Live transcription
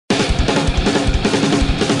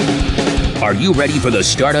Are you ready for the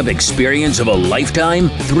startup experience of a lifetime?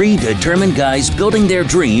 3 determined guys building their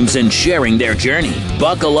dreams and sharing their journey.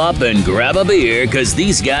 Buckle up and grab a beer, because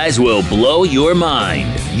these guys will blow your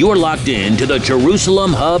mind. You're locked in to the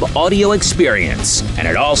Jerusalem Hub audio experience, and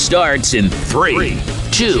it all starts in 3,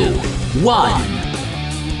 2, 1.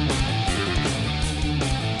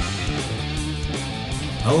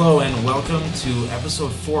 Hello and welcome to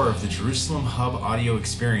episode 4 of the Jerusalem Hub audio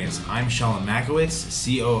experience. I'm Shalom Makowitz,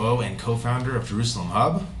 COO and co-founder of Jerusalem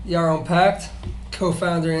Hub. Yaron Pact,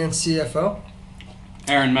 co-founder and CFO.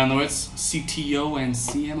 Aaron Manlowitz, CTO and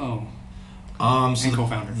CMO. And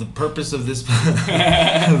co-founder. The purpose of this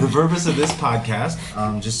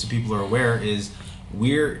podcast, just so people are aware, is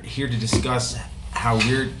we're here to discuss how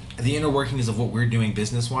the inner workings of what we're doing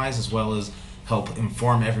business-wise, as well as help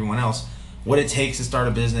inform everyone else what it takes to start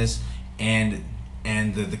a business and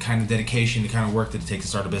the kind of dedication, the kind of work that it takes to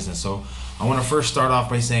start a business. So I want to first start off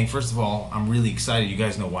by saying, first of all, I'm really excited. You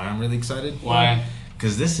guys know why I'm really excited? Why?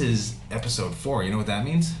 Because this is episode 4. You know what that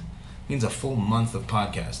means? It means a full month of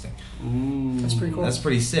podcasting. Ooh. That's pretty cool. That's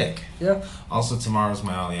pretty sick. Yeah. Also, tomorrow's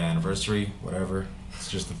my Aliyah anniversary. Whatever. It's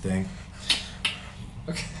just a thing.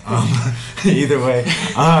 Okay. Either way.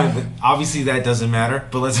 Obviously, that doesn't matter.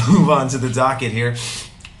 But let's move on to the docket here.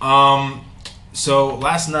 So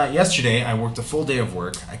yesterday, I worked a full day of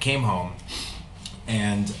work. I came home,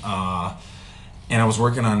 and I was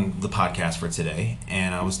working on the podcast for today,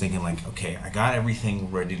 and I was thinking like, okay, I got everything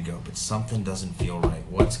ready to go, but something doesn't feel right.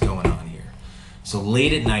 What's going on here? So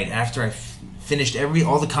late at night, after I finished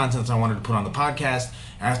all the content I wanted to put on the podcast,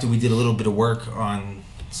 after we did a little bit of work on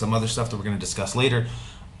some other stuff that we're going to discuss later,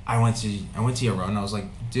 I went to Yaron, and I was like,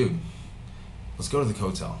 dude, let's go to the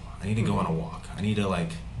hotel. I need to go on a walk. I need to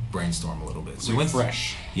brainstorm a little bit. So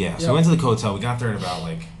Refresh. So I went to the hotel. We got there at about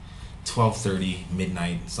 12:30,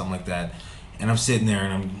 midnight, something like that. And I'm sitting there,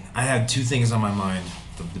 and I had two things on my mind: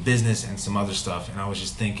 the business and some other stuff. And I was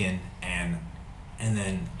just thinking, and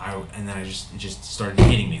then it just started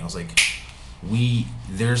hitting me. I was like,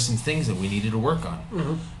 there's some things that we needed to work on.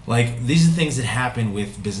 Mm-hmm. These are things that happen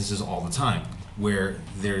with businesses all the time, where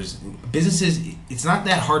there's businesses. It's not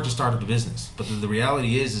that hard to start up a business, but the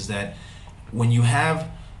reality is that when you have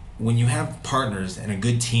partners and a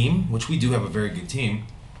good team, which we do have a very good team,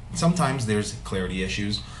 sometimes there's clarity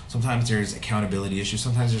issues, sometimes there's accountability issues,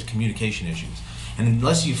 sometimes there's communication issues, and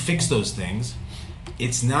unless you fix those things,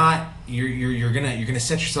 it's not you're gonna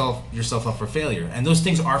set yourself up for failure, and those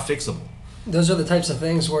things are fixable. Those are the types of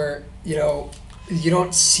things where you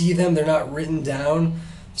don't see them; they're not written down,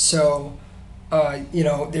 so.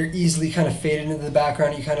 They're easily kind of faded into the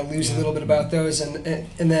background. You kind of lose a little bit about those,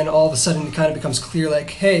 and then all of a sudden it kind of becomes clear, like,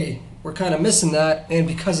 hey, we're kind of missing that, and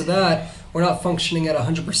because of that, we're not functioning at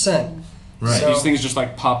 100%. Right. So these things just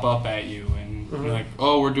pop up at you, and you're like,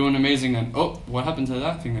 oh, we're doing amazing, and oh, what happened to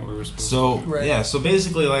that thing that we were supposed to do? Right. Yeah, so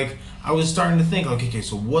basically, I was starting to think, okay,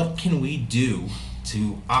 so what can we do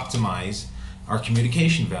to optimize our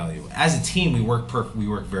communication value? As a team, we work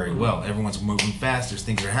very well. Everyone's moving fast. There's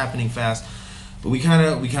things that are happening fast. But we kind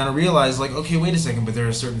of realized, okay, wait a second, but there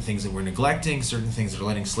are certain things that we're neglecting, certain things that are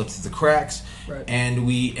letting slip through the cracks, right. and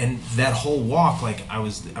that whole walk, I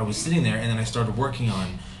was sitting there, and then I started working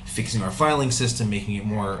on fixing our filing system, making it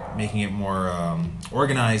more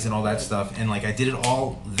organized and all that stuff, and I did it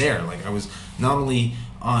all there. I was not only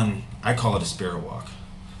on, I call it a spirit walk.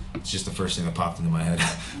 It's just the first thing that popped into my head.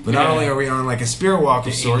 But not only are we on a spirit walk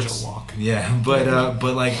of sorts, angel walk. Yeah. But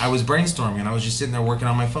I was brainstorming, and I was just sitting there working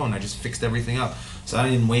on my phone. I just fixed everything up, so I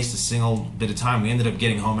didn't waste a single bit of time. We ended up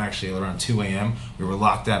getting home actually around 2 a.m. We were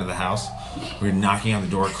locked out of the house. We were knocking on the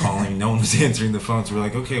door, calling. No one was answering the phone. So we were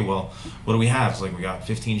like, okay, well, what do we have? It's we got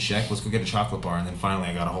 15 shek. Let's go get a chocolate bar. And then finally,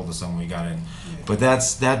 I got a hold of someone. We got in. Yeah. But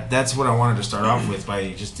that's what I wanted to start off with,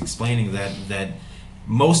 by just explaining that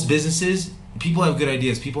most businesses. People have good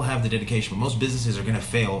ideas, people have the dedication, but most businesses are going to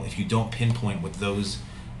fail if you don't pinpoint what those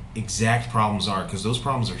exact problems are, because those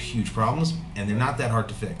problems are huge problems, and they're not that hard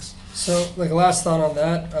to fix. So, a last thought on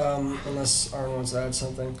that, unless Arlen wants to add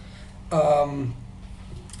something. In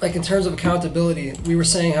terms of accountability, we were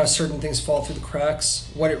saying how certain things fall through the cracks.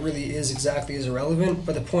 What it really is exactly is irrelevant,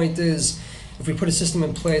 but the point is, if we put a system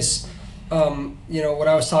in place, what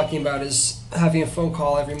I was talking about is having a phone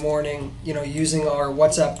call every morning, using our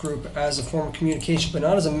WhatsApp group as a form of communication, but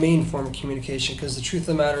not as a main form of communication, because the truth of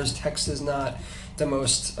the matter is text is not the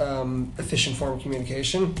most efficient form of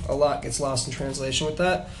communication. A lot gets lost in translation with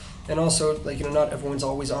that. And also, not everyone's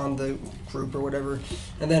always on the group or whatever.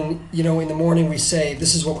 And then, in the morning we say,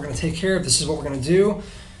 this is what we're going to take care of, this is what we're going to do.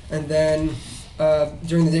 And then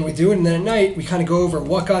during the day we do it, and then at night we kind of go over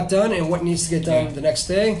what got done and what needs to get done the next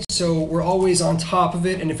day. So we're always on top of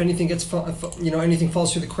it, and if anything gets, anything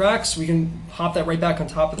falls through the cracks, we can hop that right back on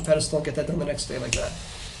top of the pedestal and get that done the next day like that.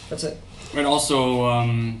 That's it. And also,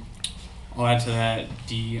 I'll add to that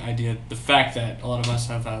the fact that a lot of us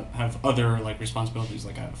have other like responsibilities,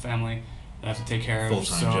 like I have a family that I have to take care of.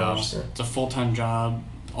 Full-time jobs. It's a full-time job.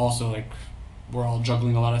 Also, like, we're all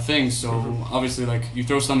juggling a lot of things, so obviously, like, you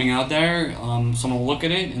throw something out there, someone will look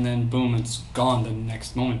at it, and then boom, it's gone the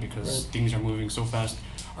next moment because things are moving so fast.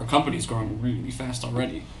 Our company's growing really fast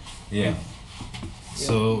already. Yeah.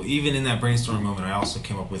 So even in that brainstorming moment, I also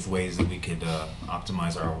came up with ways that we could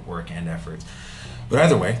optimize our work and efforts. But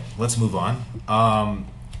either way, let's move on.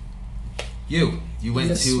 You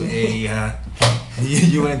went to a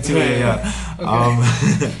you went to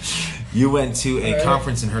you went to a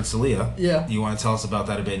conference in Herzliya. Yeah. You want to tell us about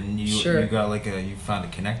that a bit? And you got you found a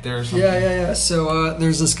connect there or something? Yeah. So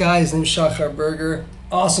there's this guy, his name's Shachar Berger.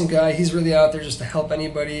 Awesome guy. He's really out there just to help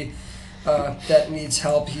anybody that needs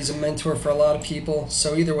help. He's a mentor for a lot of people.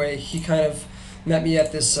 So either way, he kind of met me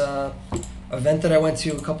at this event that I went to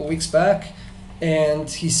a couple weeks back. And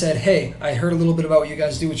he said, hey, I heard a little bit about what you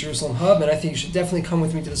guys do with Jerusalem Hub, and I think you should definitely come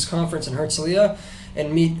with me to this conference in Herzliya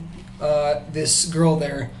and meet this girl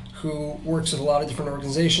there who works with a lot of different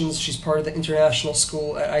organizations. She's part of the international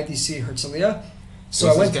school at IDC Herzliya. So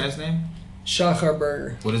What's this guy's name? Shachar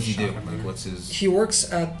Berger. What does he do? Like, what's his... He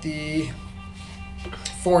works at the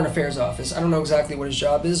Foreign Affairs Office. I don't know exactly what his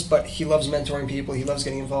job is, but he loves mentoring people, he loves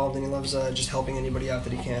getting involved, and he loves just helping anybody out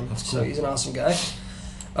that he can. That's cool. So he's an awesome guy.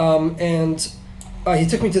 He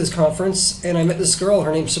took me to this conference, and I met this girl.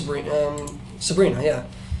 Her name's Sabrina, yeah.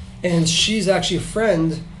 And she's actually a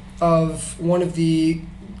friend of one of the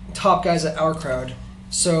top guys at Our Crowd.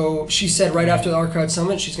 So she said right after the Our Crowd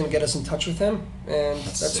Summit, she's going to get us in touch with him, and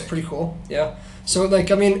that's pretty cool, yeah. So,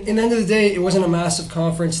 like, I mean, in the end of the day, it wasn't a massive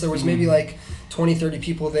conference. There was maybe, like, 20, 30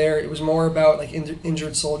 people there. It was more about, like,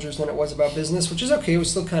 injured soldiers than it was about business, which is okay. It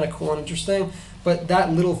was still kind of cool and interesting. But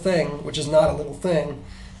that little thing, which is not a little thing,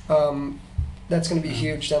 that's going to be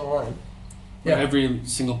huge down the line. Yeah. Every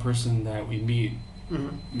single person that we meet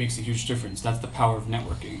makes a huge difference. That's the power of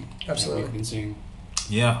networking. Absolutely. That we've been seeing.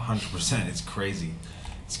 Yeah, 100%. It's crazy.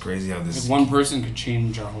 It's crazy how this... Like one person could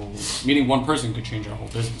change our whole... Meeting one person could change our whole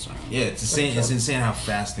business around. Yeah, it's insane. It's insane how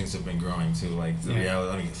fast things have been growing too. Like the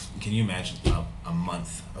reality. I mean, can you imagine a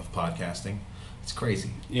month of podcasting? It's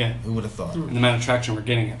crazy. Yeah. Who would have thought? And the amount of traction we're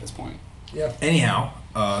getting at this point. Yeah. Anyhow,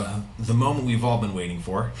 the moment we've all been waiting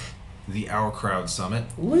for, the Our Crowd Summit.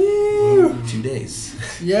 Woo! 2 days.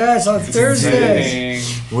 Yes, on Thursday.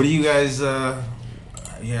 What do you guys?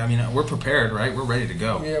 Yeah, I mean, we're prepared, right? We're ready to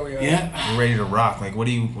go. Yeah, we are. Yeah. We're ready to rock. Like, what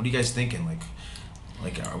are you guys thinking?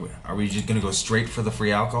 Like, are we just gonna go straight for the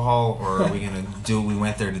free alcohol, or are we gonna do what we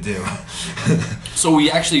went there to do? So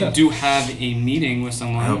we actually do have a meeting with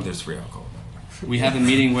someone. I hope there's free alcohol. We have a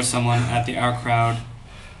meeting with someone at the Our Crowd.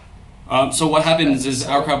 So what happens is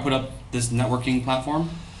Our Crowd put up this networking platform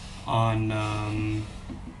on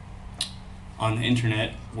the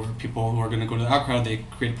internet where people who are going to go to the Our Crowd, they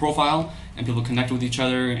create a profile and people connect with each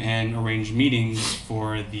other and arrange meetings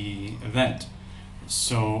for the event.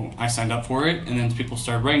 So I signed up for it, and then people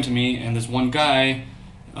started writing to me, and this one guy,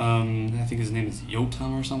 I think his name is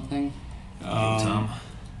Yotam or something.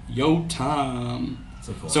 Yotam.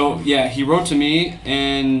 So yeah, he wrote to me,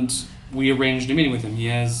 and we arranged a meeting with him. He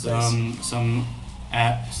has some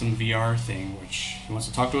app, some VR thing, which he wants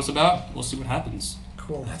to talk to us about. We'll see what happens.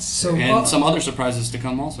 Cool. And some other surprises to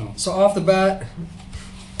come also. So off the bat,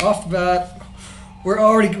 we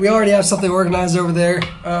already have something organized over there.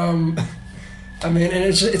 I mean, and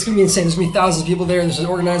it's gonna be insane. There's gonna be thousands of people there. There's an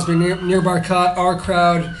organized by Nearby Our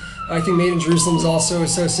Crowd. I think Made in Jerusalem is also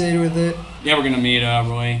associated with it. Yeah, we're gonna meet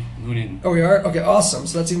Roy Moonin. Oh, we are? Okay, awesome.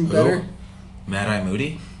 So that's even better. Mad Eye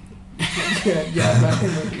Moody? yeah, Mad Eye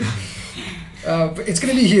Moody. But it's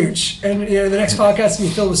going to be huge, and the next podcast is going to be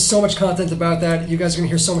filled with so much content about that. You guys are going to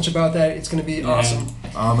hear so much about that. It's going to be awesome.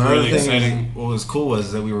 Another really thing exciting. What was cool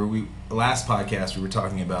was that we last podcast we were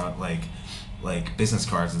talking about like business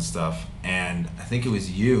cards and stuff, and I think it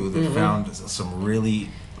was you that found some really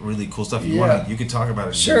cool stuff. You could talk about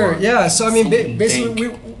it. Sure. Yeah. So I mean, basically,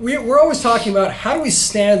 we're always talking about how do we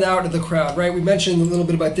stand out of the crowd, right? We mentioned a little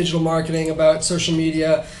bit about digital marketing, about social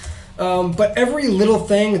media. But every little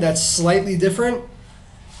thing that's slightly different,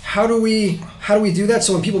 how do we do that?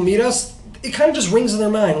 So when people meet us, it kind of just rings in their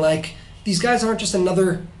mind, like these guys aren't just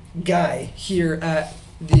another guy here at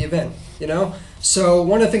the event, So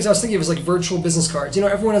one of the things I was thinking of is like virtual business cards.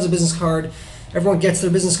 Everyone has a business card, everyone gets their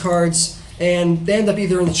business cards, and they end up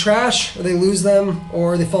either in the trash, or they lose them,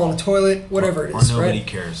 or they fall in a toilet, whatever it is, or nobody right?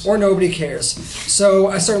 cares. Or nobody cares. So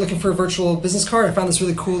I started looking for a virtual business card. I found this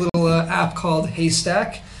really cool little app called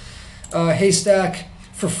Haystack. Haystack,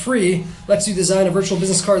 for free, lets you design a virtual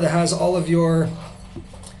business card that has all of your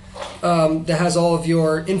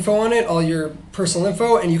info on it, all your personal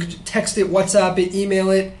info, and you can text it, WhatsApp it, email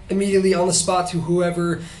it immediately on the spot to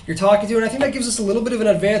whoever you're talking to. And I think that gives us a little bit of an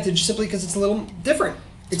advantage simply because it's a little different.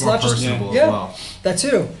 It's more not just personable as yeah, well. that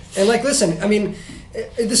too. And like, listen, I mean,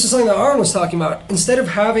 this is something that Aaron was talking about. Instead of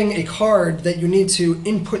having a card that you need to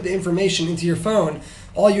input the information into your phone,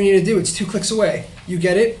 all you need to do, it's 2 clicks away. You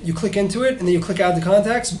get it, you click into it, and then you click add the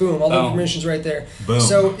contacts, boom, all the information's right there. Boom.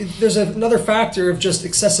 So there's another factor of just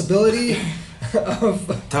accessibility of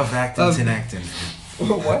Tough acting, tin acting.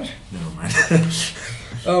 what? Never mind.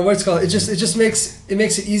 What it's called? It just makes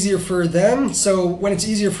it easier for them. So when it's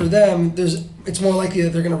easier for them, it's more likely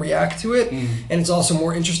that they're going to react to it, and it's also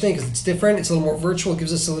more interesting because it's different. It's a little more virtual. It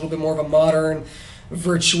gives us a little bit more of a modern,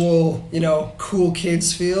 virtual, cool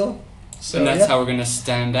kids feel. So, and that's how we're gonna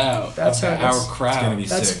stand out. That's of how our it's crowd. gonna be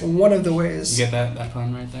That's sick. one of the ways. You get that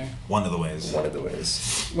pun right there? One of the ways. One of the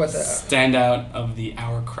ways. What the Stand out of the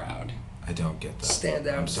our crowd. I don't get that. stand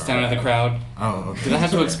out? I'm sorry. Stand out of the crowd. Oh, okay. Did I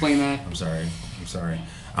have to explain that? I'm sorry.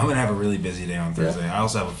 I'm gonna have a really busy day on Thursday. I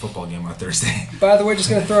also have a football game on Thursday. By the way, just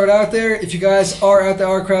going to throw it out there. If you guys are at the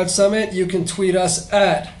Our Crowd Summit, you can tweet us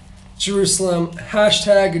at Jerusalem,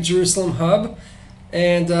 #Jerusalem Hub,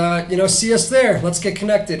 and, see us there. Let's get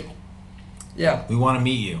connected. Yeah, We want to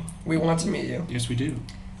meet you. we want to meet you. Yes, we do.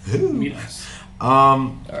 Meet us.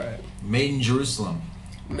 All right. Made in Jerusalem.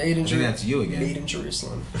 Made in I think that's you again. Made in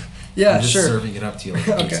Jerusalem. Yeah, I'm just sure. serving it up to you like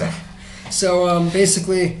a Okay. pizza. So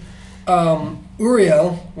basically,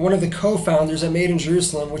 Uriel, one of the co-founders at Made in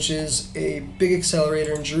Jerusalem, which is a big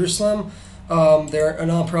accelerator in Jerusalem, they're a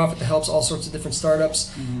nonprofit that helps all sorts of different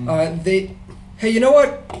startups. Hey, you know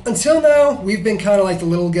what? Until now, we've been kind of like the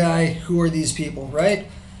little guy. Who are these people, right?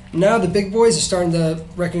 Now the big boys are starting to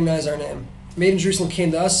recognize our name. Made in Jerusalem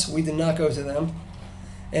came to us. We did not go to them.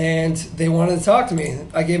 And they wanted to talk to me.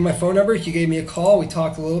 I gave him my phone number. He gave me a call. We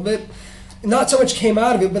talked a little bit. Not so much came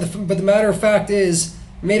out of it, but the matter of fact is,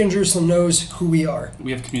 Made in Jerusalem knows who we are.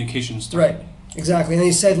 We have communications. Right, exactly. And then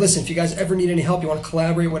he said, listen, if you guys ever need any help, you want to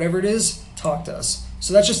collaborate, whatever it is, talk to us.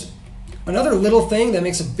 So that's just another little thing that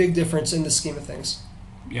makes a big difference in the scheme of things.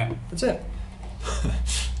 Yeah. That's it.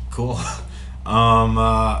 Cool.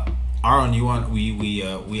 Aaron,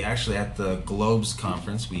 we actually at the Globes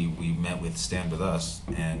conference we met with Stand With Us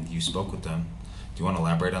and you spoke with them. Do you want to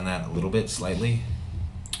elaborate on that a little bit, slightly?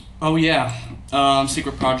 Oh yeah.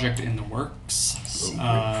 Secret project in the works. Secret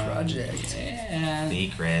project. Yeah.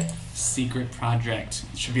 Secret. Project.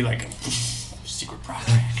 It should be like a secret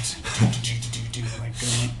project. Like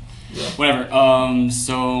whatever.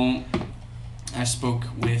 So I spoke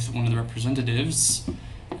with one of the representatives.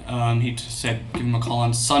 He said give him a call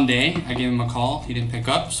on Sunday. I gave him a call. He didn't pick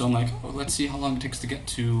up. So I'm like, let's see how long it takes to get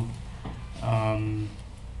to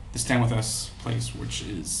the Stand With Us place, which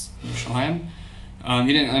is Yerushalayim.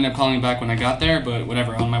 He didn't end up calling me back when I got there, but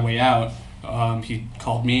whatever. On my way out, he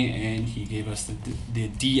called me and he gave us the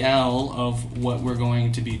DL of what we're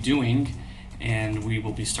going to be doing, and we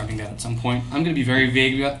will be starting that at some point. I'm going to be very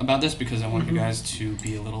vague about this because I want you guys to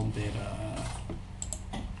be a little bit,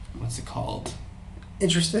 what's it called?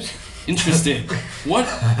 Interested? What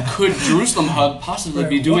could Jerusalem Hub possibly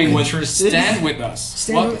be doing with Interested? Stand With Us?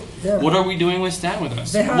 What are we doing with Stand With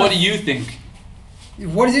Us? What do you think?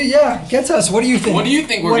 Get to us. What do you think? What do you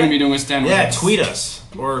think we're going to be doing with Stand With Us? Yeah, tweet us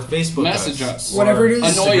or Facebook Message us. Whatever it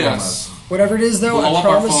is. Annoy Instagram us. Whatever it is, though, Blow I up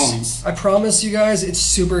our promise. phones. I promise you guys, it's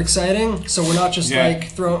super exciting. So we're not just Yeah.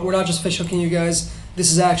 we're not just fish hooking you guys. This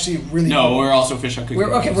is actually really No, cool. we're also fish hooking. We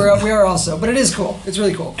are also, but it is cool. It's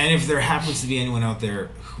really cool. And if there happens to be anyone out there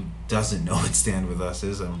who doesn't know what Stand With Us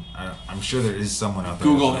is, I'm sure there is someone out there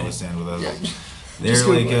who Google doesn't know it. what Stand With Us is. Yeah. They're Just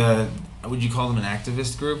like Google would you call them an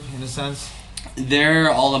activist group in a sense? They're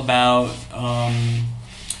all about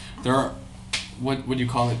they're what do you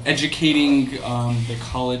call it? Educating the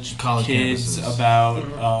college kids campuses. about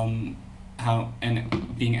how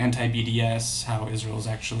and being anti-BDS, how Israel is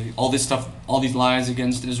actually all this stuff, all these lies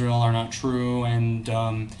against Israel are not true, and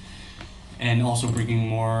also bringing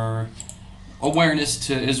more awareness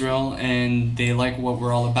to Israel, and they like what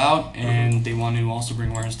we're all about, and they want to also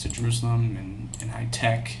bring awareness to Jerusalem and high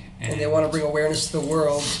tech. And they want to bring awareness to the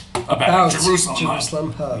world about Jerusalem.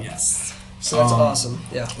 Jerusalem Hub. Yes. So that's awesome.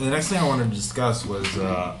 Yeah. The next thing I wanted to discuss was,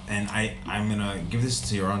 and I'm gonna give this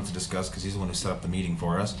to Yaron to discuss because he's the one who set up the meeting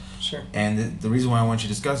for us. Sure. And the reason why I want you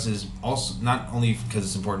to discuss is also not only because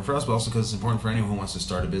it's important for us, but also because it's important for anyone who wants to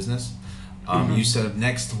start a business. You said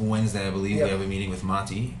next Wednesday, I believe, Yep. we have a meeting with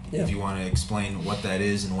Mati. Yep. If you want to explain what that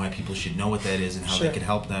is and why people should know what that is and how Sure. they can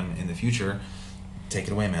help them in the future, take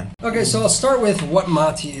it away, man. Okay, so I'll start with what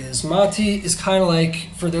MATI is. MATI is kind of like,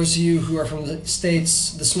 for those of you who are from the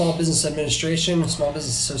States, the Small Business Administration, Small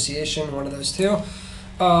Business Association, one of those two.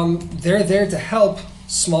 They're there to help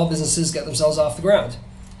small businesses get themselves off the ground.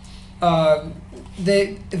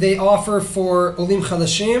 They offer for Olim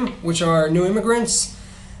Chadashim, which are new immigrants.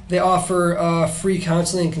 They offer free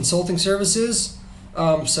counseling and consulting services,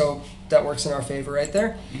 so that works in our favor right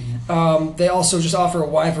there. They also just offer a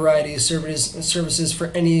wide variety of services for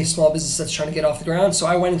any small business that's trying to get off the ground. So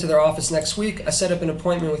I went into their office next week. I set up an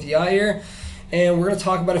appointment with Yair, and we're going to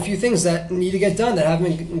talk about a few things that need to get done that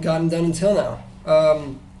haven't gotten done until now.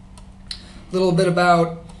 A little bit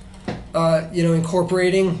about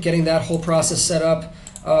incorporating, getting that whole process set up.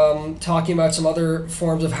 Talking about some other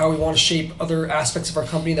forms of how we want to shape other aspects of our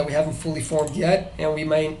company that we haven't fully formed yet, and we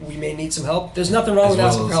may need some help. There's nothing wrong with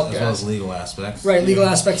asking for help, as guys. well as legal aspects. Right, legal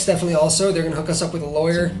aspects definitely also. They're going to hook us up with a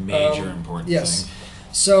lawyer. It's a major important yes. thing.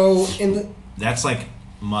 So That's like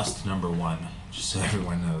must number one, just so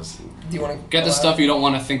everyone knows. do you want to Get the stuff you don't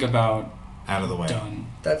want to think about Out of the way. done.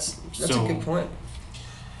 That's So- a good point.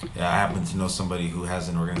 Yeah, I happen to know somebody who has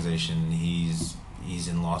an organization. He's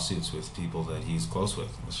in lawsuits with people that he's close with.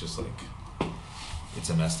 It's just like, it's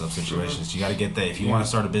a messed up situation. So you got to get that. If you want to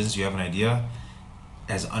start a business, you have an idea.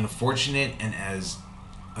 As unfortunate and as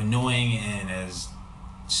annoying and as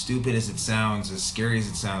stupid as it sounds, as scary as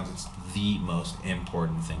it sounds, it's the most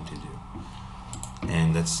important thing to do.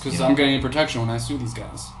 And that's Because I'm getting protection when I sue these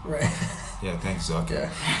guys. Right. Yeah, thanks, Zuck. Yeah.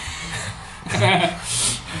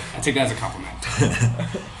 I take that as a compliment.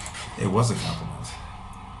 It was a compliment.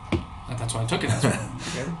 That's why I took it as one.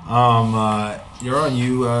 Okay. Yaron,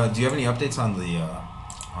 do you have any updates on the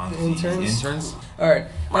interns? All right.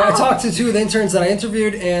 I talked to two of the interns that I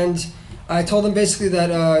interviewed, and I told them basically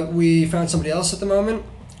that we found somebody else at the moment.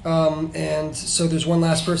 And so there's one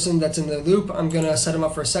last person that's in the loop. I'm going to set him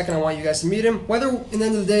up for a second. I want you guys to meet him. Whether, in the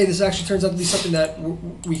end of the day, this actually turns out to be something that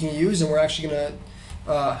we can use and we're actually going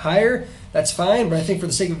to hire, that's fine. But I think for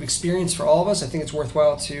the sake of experience for all of us, I think it's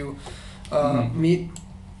worthwhile to meet.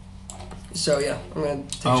 So, yeah, I'm going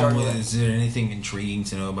to take charge of that. Is there anything intriguing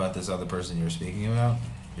to know about this other person you're speaking about?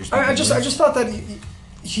 I just thought that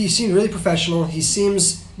he seemed really professional. He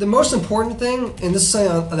seems, the most important thing, and this is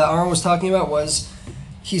something that Aaron was talking about, was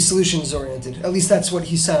he's solutions oriented. At least that's what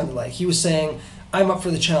he sounded like. He was saying, I'm up for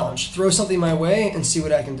the challenge. Throw something my way and see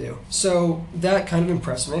what I can do. So that kind of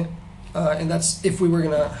impressed me. And that's, if we were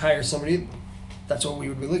going to hire somebody, that's what we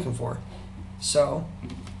would be looking for. So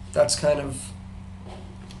that's kind of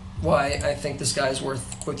why I think this guy is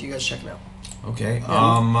worth both you guys checking out. Okay.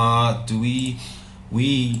 Do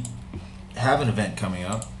we have an event coming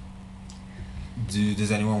up?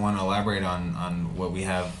 Does anyone want to elaborate on what we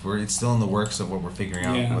have? It's still in the works of what we're figuring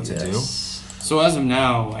out what to do. So as of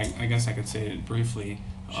now, I guess I could say it briefly.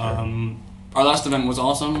 Sure. Our last event was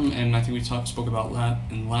awesome, and I think we spoke about that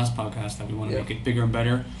in the last podcast that we want to make it bigger and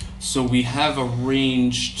better. So we have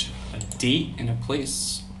arranged a date and a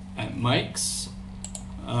place at Mike's.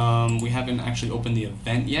 We haven't actually opened the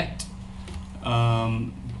event yet,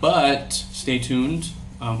 but stay tuned.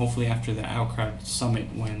 Hopefully after the Outcrowd Summit,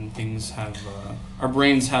 when things have, our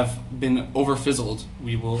brains have been over-fizzled,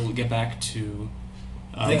 we will get back to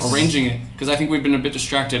arranging it. Because I think we've been a bit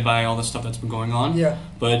distracted by all the stuff that's been going on. Yeah.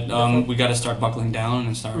 But we got to start buckling down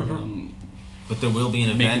and start. But there will be an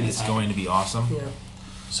Making event. it It's happen. going to be awesome. Yeah.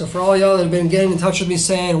 So for all y'all that have been getting in touch with me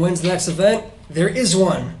saying, when's the next event? There is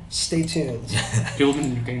one. Stay tuned. People have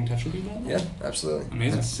been getting in touch with you about that? Yeah, absolutely.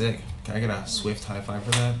 Amazing. That's sick. Can I get a Swift high five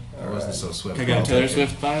for that? I wasn't so Swift. Can I get a I'll Taylor take it.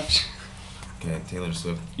 Swift vibe? Okay, Taylor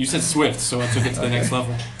Swift. You said Swift, so I took it to the next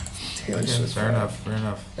level. Taylor Okay, Swift. fair enough. Fair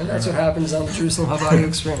enough. And that's what happens on the Jerusalem Hub Audio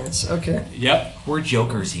Experience. Okay. Yep. We're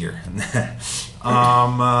jokers here.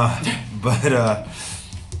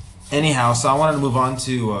 Anyhow, so I wanted to move on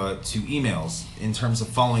to emails in terms of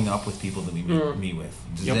following up with people that we meet with.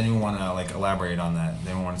 Does anyone want to elaborate on that? Does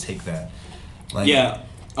anyone want to take that?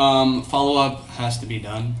 Follow up has to be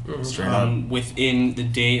done. Straight up. Within the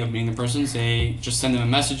day of meeting the person, just send them a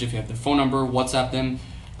message if you have their phone number, WhatsApp them.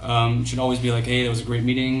 Should always be like, hey, that was a great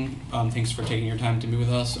meeting. Thanks for taking your time to meet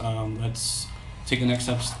with us. Let's take the next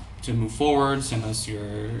steps to move forward. Send us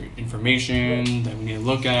your information that we need to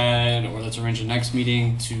look at, or let's arrange a next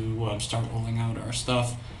meeting to start rolling out our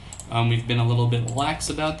stuff. We've been a little bit lax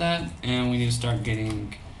about that, and we need to start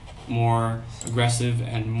getting more aggressive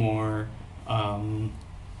and more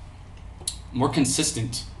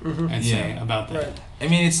consistent, I'd say, about that. Right. I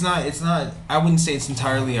mean, it's not. I wouldn't say it's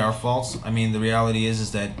entirely our fault. I mean, the reality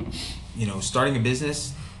is that starting a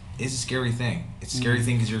business is a scary thing. It's a scary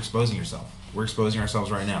thing because you're exposing yourself. We're exposing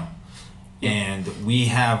ourselves right now. And we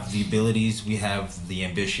have the abilities, we have the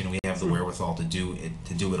ambition, we have the wherewithal to do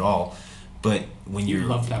it all. But when You you're...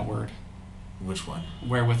 love that word. Which one?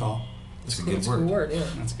 Wherewithal. It's a It's good a word. good word, yeah.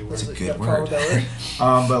 That's a good word. It's a You good got a problem word. with that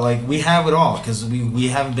word? But like we have it all because we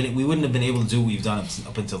wouldn't have been able to do what we've done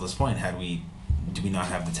up until this point do we not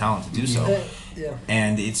have the talent to do so. Yeah.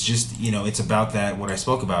 And it's just it's about that what I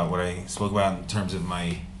spoke about in terms of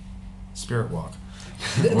my spirit walk.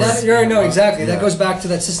 Exactly. Yeah. That goes back to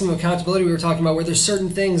that system of accountability we were talking about, where there's certain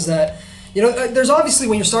things that, there's obviously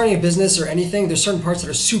when you're starting a business or anything, there's certain parts that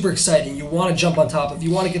are super exciting. You want to jump on top of, you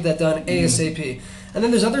want to get that done ASAP. And then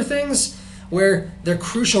there's other things where they're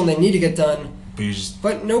crucial and they need to get done,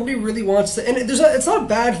 but nobody really wants to. And it's not a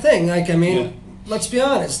bad thing. Like, I mean, let's be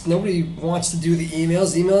honest. Nobody wants to do the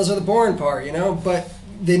emails. The emails are the boring part, but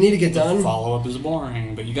they need to get done. Follow up is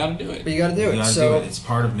boring, but you got to do it. But you got to do You it. gotta So do it. It's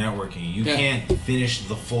part of networking. You Yeah. can't finish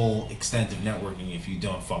the full extent of networking if you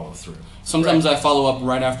don't follow through. Sometimes I follow up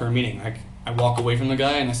right after a meeting. Like I walk away from the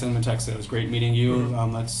guy and I send him a text. It was great meeting you.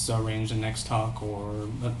 Let's arrange the next talk, or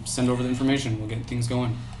send over the information. We'll get things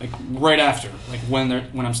going. Like right after, like when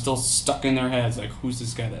I'm still stuck in their heads. Like, who's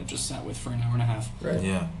this guy that I just sat with for an hour and a half? right.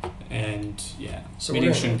 Yeah, And So meeting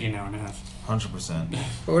we're shouldn't be an hour and a half. 100%.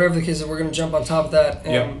 But whatever the case is, we're going to jump on top of that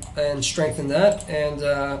and strengthen that, and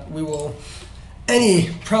we will, any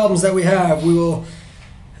problems that we have, we will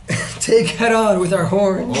take head on with our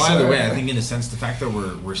horns. Well, either way, I think in a sense the fact that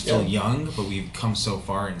we're still Yeah. young, but we've come so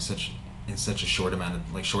far in such a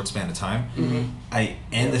short span of time.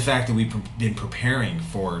 And the fact that we've been preparing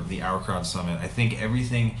for the Our Crowd Summit, I think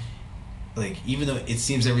everything, like even though it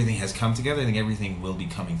seems everything has come together, I think everything will be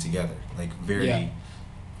coming together. Like very. Yeah.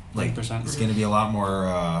 Like 100%. it's going to be a lot more.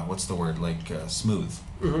 What's the word? Smooth.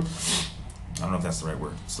 Mhm. I don't know if that's the right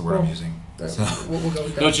word. It's the word I'm using. So. We'll go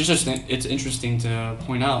with that. No, it's interesting to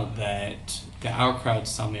point out that the Our Crowd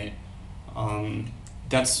Summit,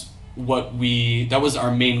 that was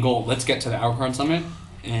our main goal. Let's get to the Our Crowd Summit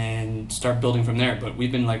and start building from there. But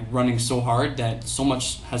we've been running so hard that so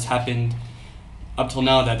much has happened up till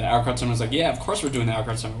now that the Our Crowd Summit was like, yeah, of course we're doing the Our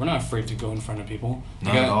Crowd Summit. We're not afraid to go in front of people.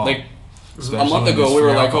 Not at all. A month Especially ago, we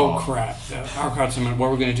were like, alcohol. "Oh crap, the Our Crowd Summit. What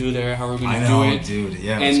are we gonna do there? How are we gonna I know, do it?" dude.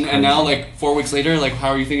 Yeah. it was And now, crazy. 4 weeks later,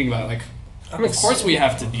 how are you thinking about it? I'm Of course excited. we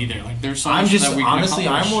have to be there. There's so I'm much just that we can honestly,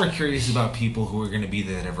 I'm accomplish. more curious about people who are going to be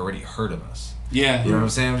there that have already heard of us. Yeah. You know what I'm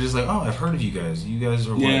saying? I'm just like, oh, I've heard of you guys. You guys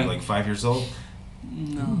are Yeah. what, 5 years old?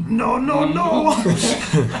 No. No.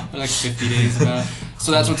 Like 50 days about.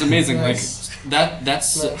 So that's what's amazing. Nice.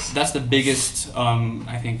 That's Nice. that's the biggest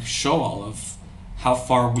I think show all of how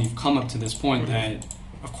far we've come up to this point. That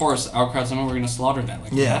of course Our Crowd Summit, we're gonna slaughter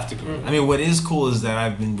that. We Yeah. have to go. I mean, what is cool is that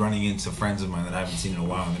I've been running into friends of mine that I haven't seen in a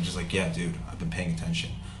while, and they're just like, yeah, dude, I've been paying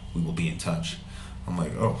attention. We will be in touch. I'm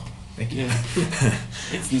like, oh, thank you. Yeah.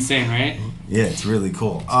 It's insane, right? Yeah, it's really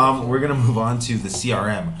cool. We're going to move on to the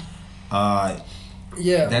CRM.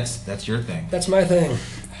 Yeah. That's your thing. That's my thing.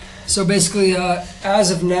 So basically,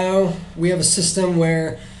 as of now, we have a system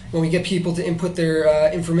where when we get people to input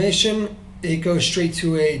their information, it goes straight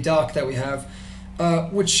to a doc that we have,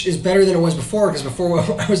 which is better than it was before. Because before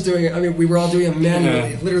I was doing it, I mean, we were all doing it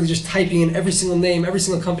manually, literally just typing in every single name, every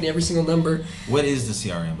single company, every single number. What is the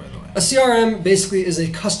CRM, by the way? A CRM basically is a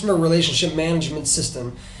customer relationship management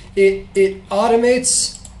system. It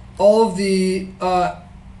automates all of the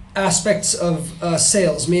aspects of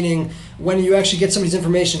sales, meaning when you actually get somebody's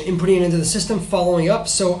information, inputting it into the system, following up.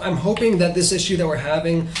 So I'm hoping that this issue that we're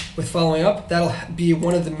having with following up, that'll be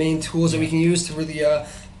one of the main tools that we can use to really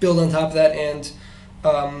build on top of that and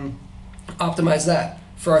optimize that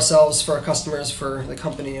for ourselves, for our customers, for the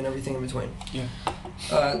company, and everything in between. Yeah.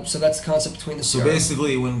 So that's the concept between the So CRM.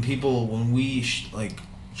 basically, when we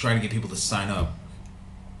try to get people to sign up,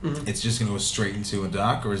 it's just going to go straight into a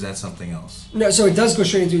doc, or is that something else? No, so it does go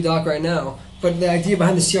straight into a doc right now. But the idea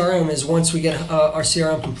behind the CRM is once we get our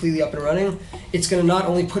CRM completely up and running, it's going to not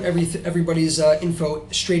only put everybody's info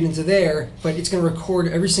straight into there, but it's going to record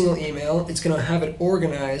every single email. It's going to have it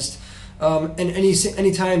organized. And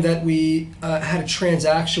any time that we had a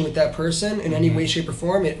transaction with that person in any way, shape, or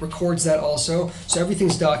form, it records that also. So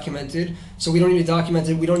everything's documented. So we don't need to document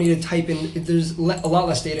it. We don't need to type in. There's a lot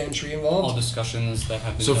less data entry involved. All discussions that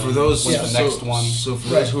have been So done. for those, What's the next one? So for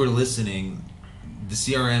Right. those who are listening, the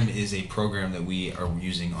CRM is a program that we are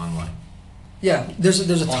using online. Yeah, there's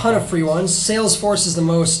a ton of free ones. Salesforce is the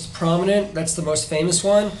most prominent. That's the most famous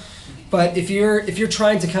one. But if you're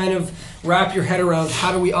trying to kind of wrap your head around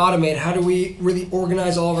how do we automate, how do we really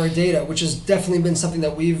organize all of our data, which has definitely been something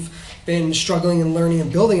that we've been struggling and learning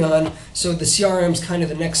and building on. So the CRM is kind of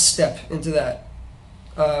the next step into that.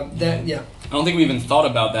 Yeah. I don't think we even thought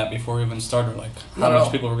about that before we even started. Like how No.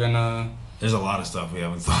 much people were gonna. There's a lot of stuff we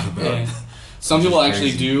haven't thought about. Yeah. Some Which people is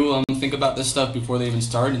actually crazy. do think about this stuff before they even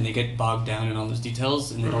start, and they get bogged down in all those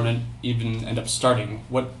details, and they don't even end up starting.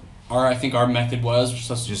 I think our method was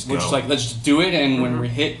we're just like, let's just do it, and when we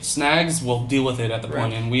hit snags, we'll deal with it at the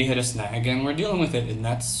point. And we hit a snag, and we're dealing with it, and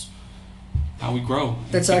that's how we grow.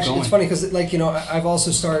 That's actually, it's funny because, like, you know, I've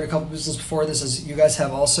also started a couple businesses before this, as you guys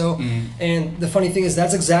have also. And the funny thing is,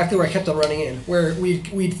 that's exactly where I kept on running in, where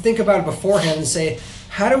we'd think about it beforehand and say,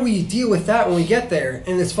 how do we deal with that when we get there?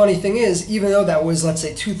 And the funny thing is, even though that was, let's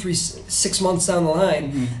say, 2, 3, 6 months down the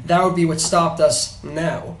line, that would be what stopped us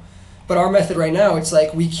now. But our method right now, it's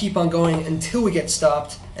like we keep on going until we get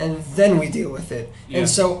stopped, and then we deal with it. Yeah. And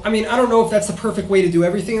so, I mean, I don't know if that's the perfect way to do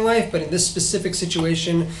everything in life, but in this specific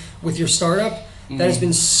situation with your startup, that has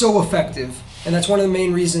been so effective. And that's one of the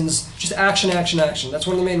main reasons, just action, action, action. That's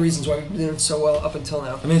one of the main reasons why we've been doing so well up until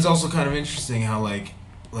now. I mean, it's also kind of interesting how like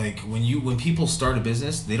when people start a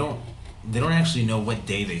business, they don't actually know what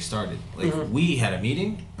day they started. Like we had a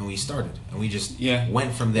meeting and we started and we just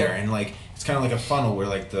went from there. And like it's kind of like a funnel where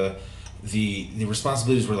like the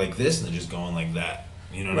responsibilities were like this and they're just going like that.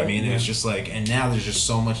 You know what I mean? And it's just like, and now there's just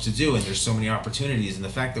so much to do and there's so many opportunities, and the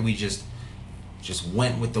fact that we just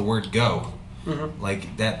went with the word go.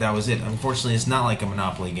 Like that was it. Unfortunately, it's not like a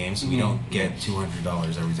Monopoly game, so we don't get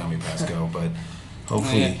 $200 every time we pass go, but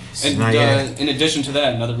hopefully not yet. In addition to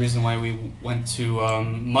that, another reason why we went to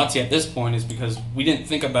Mati at this point is because we didn't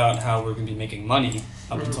think about how we're going to be making money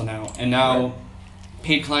up until now, and now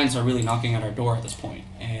paid clients are really knocking at our door at this point,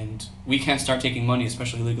 and we can't start taking money,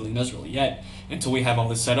 especially legally in Israel, yet until we have all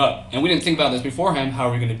this set up. And we didn't think about this beforehand. How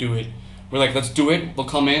are we going to do it? We're like, let's do it. We'll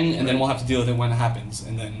come in, and then we'll have to deal with it when it happens.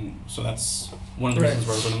 And then, so that's one of the reasons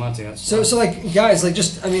why we're going to Monte. So like, guys, like,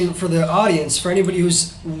 just, I mean, for the audience, for anybody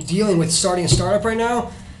who's dealing with starting a startup right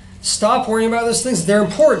now, stop worrying about those things. They're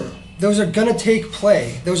important. Those are gonna take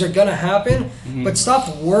play. Those are gonna happen. But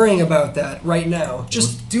stop worrying about that right now.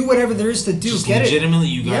 Just do whatever there is to do. Just get legitimately, it.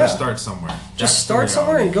 you gotta start somewhere. Just start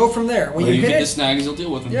somewhere and go from there. When you you hit get the it, snags, you'll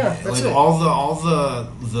deal with them. yeah, that's like it. all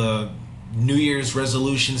the New Year's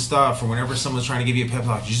resolution stuff, or whenever someone's trying to give you a pep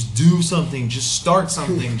talk, just do something, just start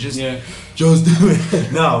something, just do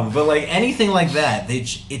it. No, but like anything like that,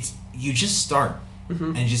 you just start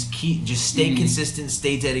and just stay consistent,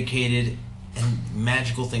 stay dedicated, and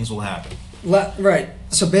magical things will happen. Right.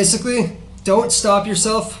 So basically, don't stop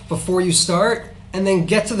yourself before you start, and then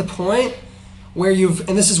get to the point where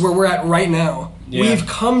and this is where we're at right now. Yeah. We've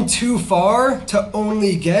come too far to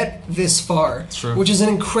only get this far, True. which is an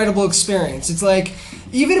incredible experience. It's like,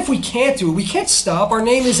 even if we can't do it, we can't stop. Our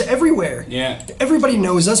name is everywhere. Yeah. Everybody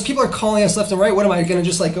knows us. People are calling us left and right. What am I going to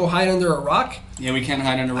just like go hide under a rock? Yeah, we can't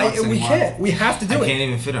hide under rocks anymore. We can't. We have to do I it. can't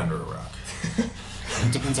even fit under a rock.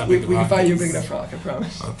 It depends how We big the can rock find you a is. big enough rock, I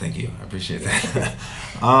promise. Oh, thank you. I appreciate that.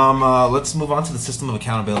 Let's move on to the system of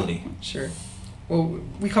accountability. Sure. Well,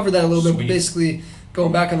 we covered that a little bit, but Sweet. basically,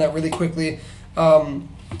 going back on that really quickly.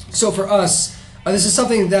 So for us, this is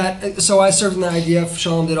something that, so I served in the IDF,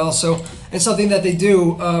 Shalom did also, and something that they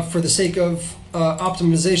do for the sake of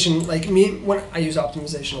optimization, like me, when I use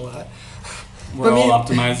optimization a lot. We're all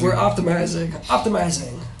optimizing. We're optimizing.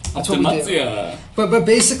 That's what we do. Optimizia. But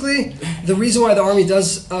basically, the reason why the Army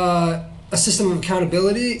does a system of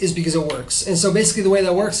accountability is because it works. And so basically the way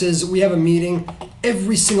that works is we have a meeting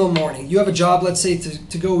every single morning. You have a job, let's say,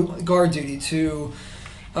 to go guard duty, to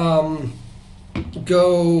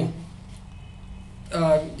go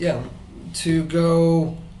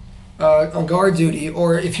on guard duty,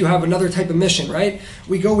 or if you have another type of mission, right?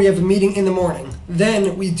 We have a meeting in the morning.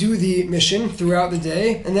 Then we do the mission throughout the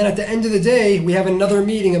day, and then at the end of the day, we have another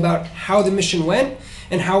meeting about how the mission went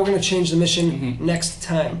and how we're going to change the mission next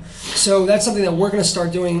time. So that's something that we're going to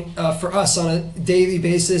start doing for us on a daily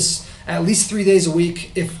basis, at least 3 days a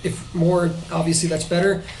week. If more, obviously that's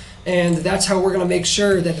better. And that's how we're going to make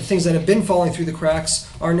sure that the things that have been falling through the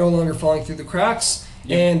cracks are no longer falling through the cracks.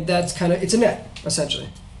 Yep. And that's it's a net, essentially.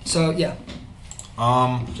 So yeah,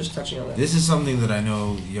 just touching on that. This is something that I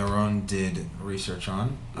know Yaron did research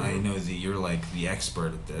on. I know that you're like the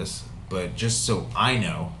expert at this, but just so I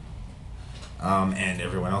know, and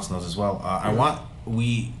everyone else knows as well,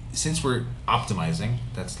 since we're optimizing,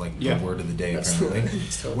 that's like the word of the day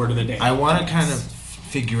apparently. Word of the day. I want to kind of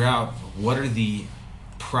figure out what are the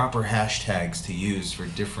proper hashtags to use for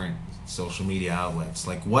different social media outlets.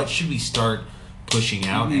 Like, what should we start pushing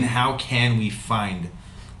out, and how can we find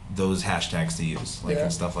those hashtags to use, like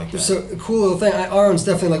and stuff like that. So a cool little thing. Aaron's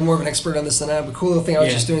definitely like more of an expert on this than I am. But cool little thing. I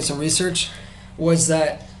was just doing some research. Was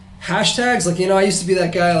that hashtags? Like I used to be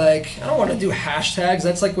that guy. Like I don't want to do hashtags.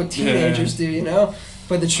 That's like what teenagers do,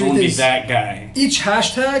 But the truth is, that guy. Each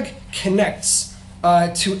hashtag connects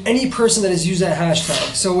to any person that has used that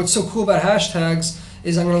hashtag. So what's so cool about hashtags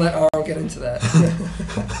is I'm going to let Aaron get into that.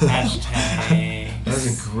 Hashtags.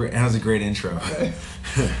 That was a great intro.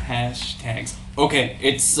 Hashtags. Okay,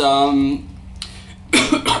 it's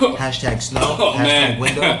Hashtag snow. Hashtag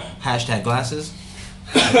window. Hashtag glasses.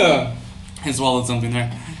 I swallowed something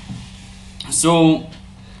there. So,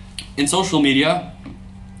 in social media,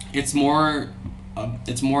 it's more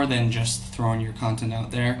than just throwing your content out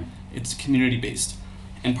there. It's community based,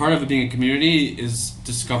 and part of it being a community is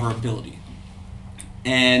discoverability.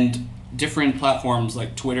 And different platforms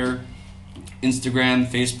like Twitter, Instagram,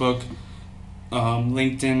 Facebook,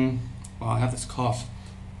 LinkedIn. Wow, I have this cough.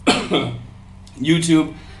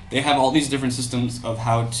 YouTube. They have all these different systems of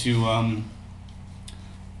how to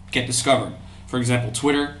get discovered. For example,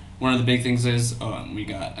 Twitter. One of the big things is we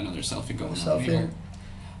got another selfie going on here.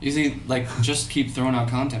 You see, just keep throwing out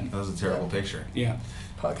content. That was a terrible picture. Yeah.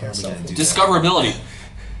 Podcast selfie. Discoverability.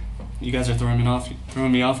 You guys are throwing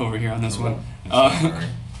me off over here on this one.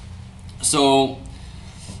 So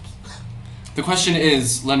the question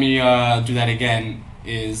is, let me do that again.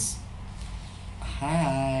 Is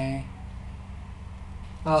hi.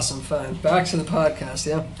 Awesome, fine. Back to the podcast,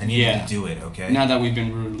 yeah? I need you to do it, okay? Now that we've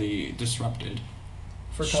been rudely disrupted.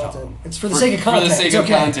 For content. It's for the sake of content. For the sake of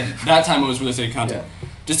content. That time it was for the sake of content. Yeah.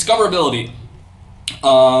 Discoverability.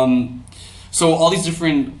 So all these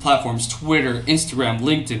different platforms, Twitter, Instagram,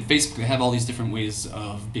 LinkedIn, Facebook, they have all these different ways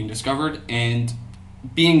of being discovered. And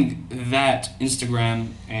being that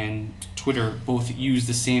Instagram and Twitter both use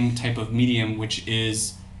the same type of medium, which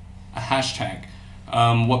is a hashtag.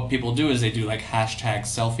 What people do is they do hashtag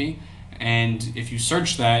selfie, and if you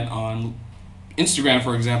search that on Instagram,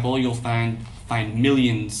 for example, you'll find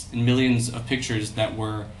millions and millions of pictures that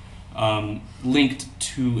were linked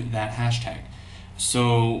to that hashtag.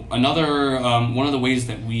 So another one of the ways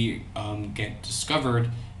that we get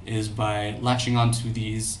discovered is by latching onto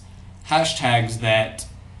these hashtags that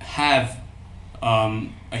have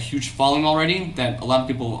a huge following already, that a lot of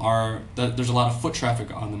people there's a lot of foot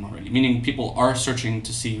traffic on them already, meaning people are searching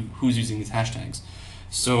to see who's using these hashtags.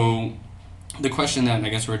 So the question that I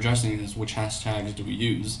guess we're addressing is, which hashtags do we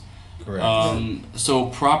use? Correct.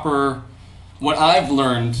 So what I've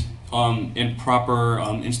learned in proper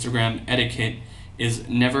Instagram etiquette is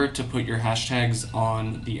never to put your hashtags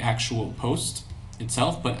on the actual post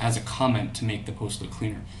itself, but as a comment to make the post look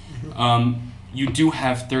cleaner. Mm-hmm. You do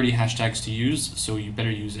have 30 hashtags to use, so you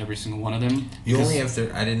better use every single one of them. You only have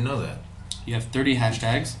 30. I didn't know that. You have 30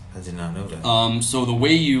 hashtags. I did not know that. So the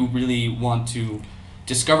way you really want to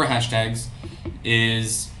discover hashtags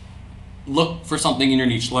is look for something in your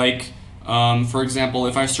niche. For example,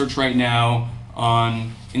 if I search right now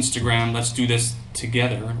on Instagram, let's do this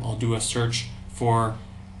together. I'll do a search for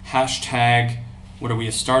hashtag, what are we,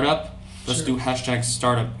 a startup? Let's do hashtag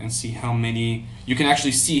startup and see how many, you can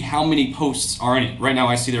actually see how many posts are in it. Right now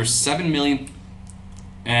I see there's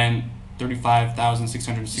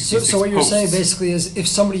 7,035,666 So what you're posts. saying basically is, if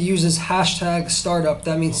somebody uses hashtag startup,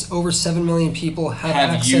 that means over 7 million people have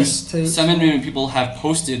access to... 7 million people have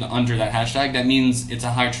posted under that hashtag. That means it's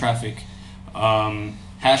a high traffic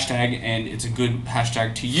hashtag, and it's a good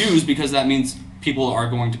hashtag to use because that means people are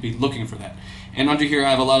going to be looking for that. And under here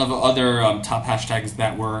I have a lot of other top hashtags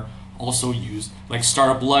that were also used, like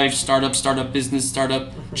startup life, startup business,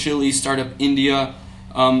 startup Chile, startup India.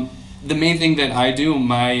 The main thing that I do,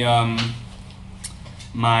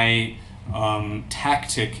 my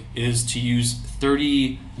tactic is to use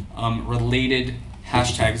 30 related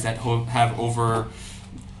hashtags that have over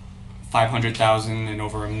 500,000 and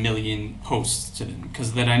over 1 million posts to them,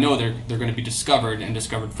 because then I know they're going to be discovered and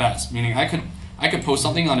discovered fast. Meaning I could post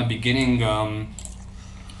something on a beginning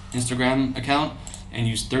Instagram account and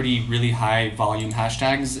use 30 really high volume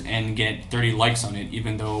hashtags and get 30 likes on it,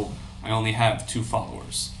 even though I only have 2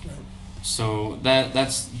 followers. Right. So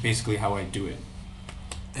that's basically how I do it.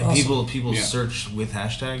 And awesome. people search with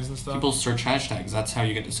hashtags and stuff? People search hashtags. That's how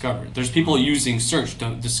you get discovered. There's people using search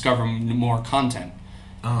to discover more content.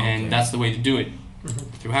 And that's the way to do it,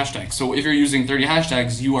 through hashtags. So if you're using 30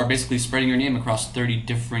 hashtags, you are basically spreading your name across 30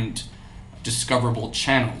 different discoverable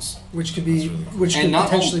channels. Which could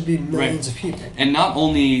potentially be millions of people. And not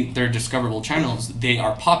only they're discoverable channels, they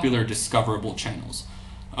are popular discoverable channels.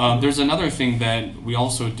 There's another thing that we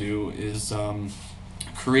also do is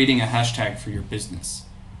creating a hashtag for your business,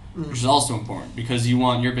 which is also important because you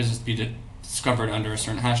want your business to be discovered under a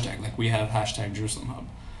certain hashtag. Like we have hashtag Jerusalem Hub.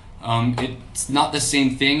 It's not the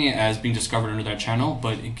same thing as being discovered under that channel,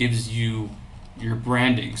 but it gives you your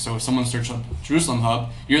branding. So if someone searches up Jerusalem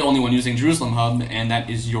Hub, you're the only one using Jerusalem Hub, and that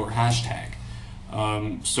is your hashtag.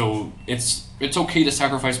 So it's okay to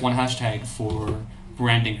sacrifice one hashtag for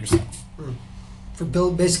branding yourself. For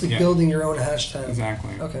building your own hashtag.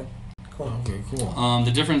 Exactly. Okay. Cool. Okay, cool.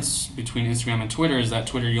 The difference between Instagram and Twitter is that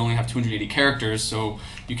Twitter, you only have 280 characters, so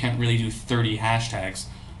you can't really do 30 hashtags.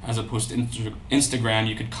 As opposed to Instagram,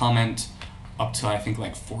 you could comment up to, I think,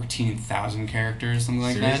 like 14,000 characters, something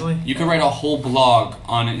like Seriously? that. You could write a whole blog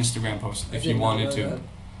on an Instagram post I if you did not wanted know to.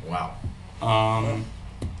 Wow.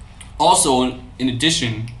 Also, in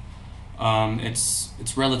addition,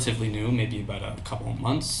 it's relatively new, maybe about a couple of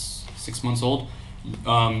months, 6 months old.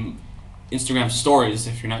 Instagram Stories,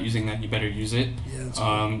 if you're not using that, you better use it. Yeah, that's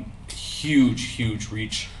Huge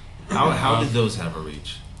reach. How did those have a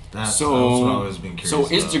reach? That's what I've always been curious So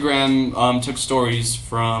about. Instagram took stories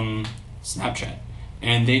from Snapchat,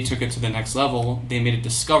 and they took it to the next level. They made it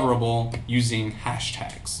discoverable using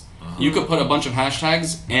hashtags. You could put a bunch of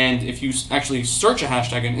hashtags, and if you actually search a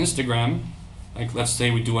hashtag on Instagram, like let's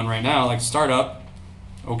say we do one right now, like startup,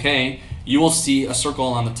 okay, you will see a circle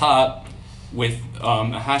on the top with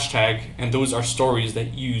a hashtag, and those are stories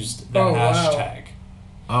that used that hashtag.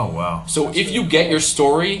 Oh, wow. So if you get your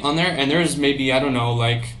story on there, and there's maybe, I don't know,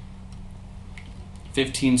 like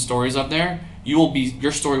 15 stories up there,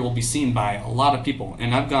 your story will be seen by a lot of people,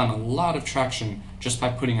 and I've gotten a lot of traction just by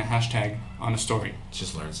putting a hashtag on a story.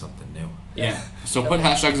 Just learned something new. Yeah. So put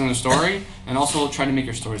hashtags on a story, and also try to make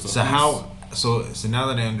your stories look nice. So now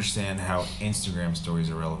that I understand how Instagram stories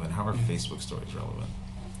are relevant, how are Facebook stories relevant?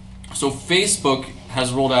 So Facebook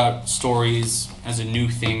has rolled out stories as a new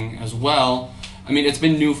thing as well. I mean, it's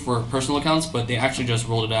been new for personal accounts, but they actually just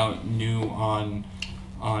rolled it out new on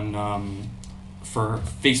for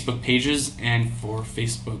Facebook pages and for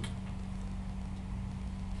Facebook.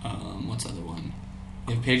 What's the other one?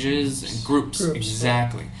 You have pages and groups.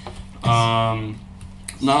 Exactly.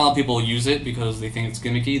 Not a lot of people use it because they think it's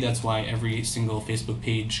gimmicky. That's why every single Facebook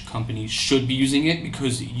page company should be using it,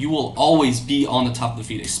 because you will always be on the top of the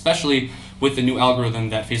feed, especially with the new algorithm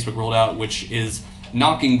that Facebook rolled out, which is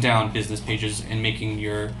knocking down business pages and making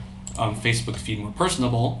your Facebook feed more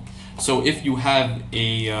personable. So if you have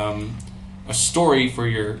a story for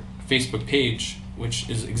your Facebook page, which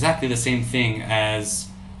is exactly the same thing as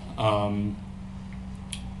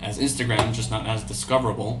Instagram, just not as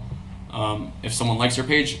discoverable, if someone likes your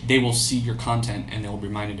page, they will see your content and they'll be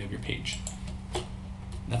reminded of your page.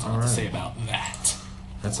 That's all I have to say about that.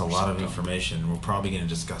 That's a lot of information. We're probably going to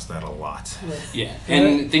discuss that a lot. Yeah,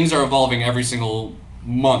 and things are evolving every single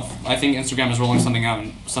month. I think Instagram is rolling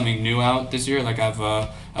something new out this year. Like I have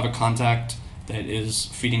a contact that is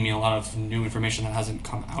feeding me a lot of new information that hasn't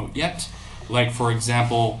come out yet. Like for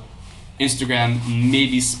example, Instagram may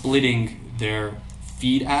be splitting their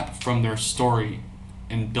feed app from their story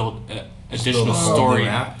and build additional story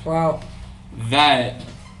app. Wow. That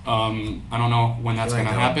I don't know when that's gonna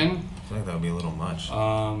happen. I feel like that would be a little much.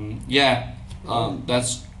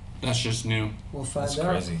 That's just new. We'll find That's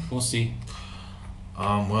out. crazy. We'll see.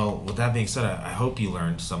 Well, with that being said, I hope you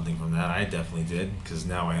learned something from that. I definitely did, because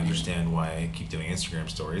now I understand why I keep doing Instagram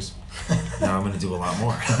stories. Now I'm going to do a lot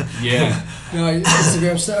more. Yeah. No,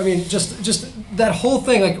 Instagram stuff. I mean, just that whole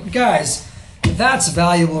thing. Like, guys, that's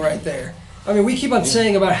valuable right there. I mean, we keep on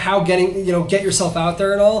saying about how get yourself out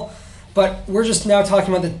there and all, but we're just now talking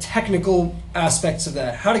about the technical aspects of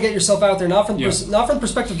that. How to get yourself out there, not from the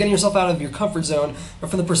perspective of getting yourself out of your comfort zone, but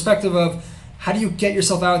from the perspective of how do you get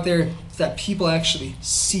yourself out there that people actually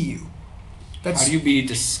see you. How do you be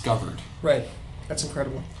discovered? Right. That's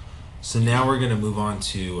incredible. So now we're going to move on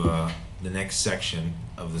to the next section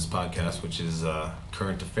of this podcast, which is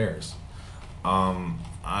current affairs.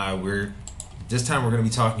 This time we're going to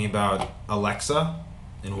be talking about Alexa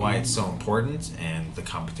and why it's so important and the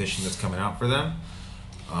competition that's coming out for them.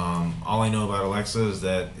 All I know about Alexa is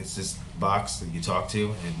that it's this box that you talk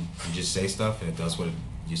to and you just say stuff and it does what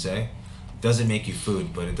you say. It doesn't make you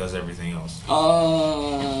food, but it does everything else.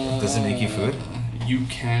 Does it make you food? You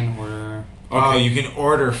can order. Okay. Oh, you can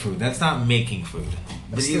order food. That's not making food.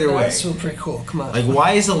 But either way, that's still pretty cool. Come on. Like,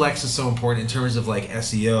 why is Alexa so important in terms of like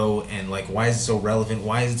SEO and like why is it so relevant?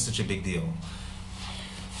 Why is it such a big deal?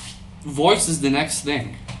 Voice is the next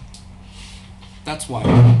thing. That's why.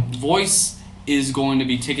 Voice is going to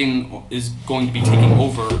be taking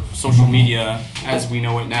over social media as we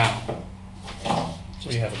know it now. So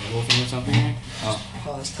you have a Google thing or something here? Oh.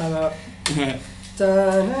 Pause. Time out.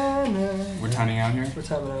 Da-na-na. We're timing out here. We're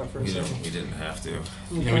timing out for a second. We didn't have to.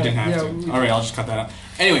 Yeah, we didn't have to. All right, I'll just cut that out.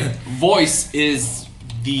 Anyway, voice is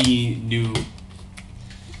the new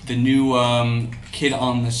kid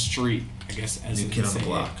on the street, I guess, as New you kid can on the say.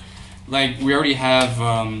 block. Like, we already have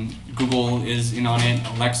Google is in on it.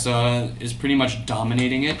 Alexa is pretty much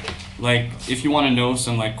dominating it. Like, if you want to know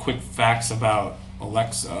some like quick facts about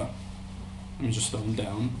Alexa, let me just throw them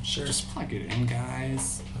down. Sure. Just plug it in,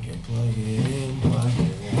 guys. Okay, plug it in, plug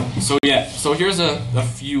it in. So yeah, so here's a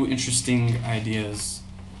few interesting ideas,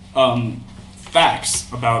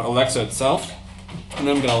 facts about Alexa itself, and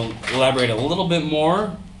then I'm gonna elaborate a little bit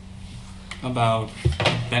more about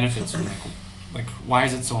benefits and like why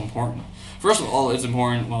is it so important. First of all, it's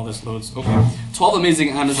important while this loads. Okay, 12 amazing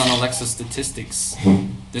Amazon Alexa statistics.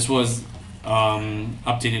 This was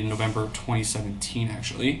updated in November 2017,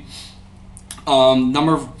 actually.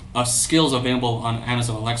 Number of skills available on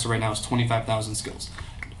Amazon Alexa right now is 25,000 skills.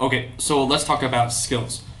 Okay, so let's talk about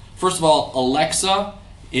skills. First of all, Alexa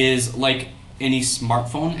is like any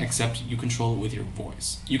smartphone, except you control it with your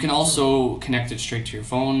voice. You can also connect it straight to your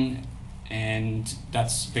phone, and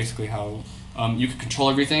that's basically how you can control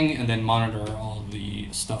everything and then monitor all the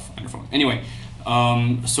stuff on your phone. Anyway,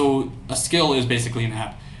 so a skill is basically an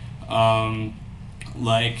app.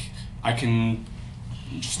 Like, I can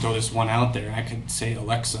just throw this one out there. I could say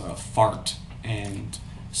Alexa fart, and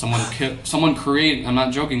someone created. I'm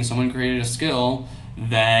not joking. Someone created a skill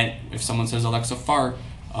that if someone says Alexa fart,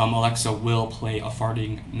 Alexa will play a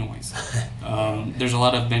farting noise.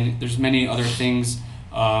 There's many other things.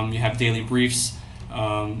 You have daily briefs,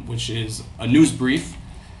 which is a news brief,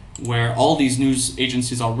 where all these news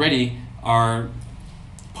agencies already are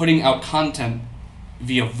putting out content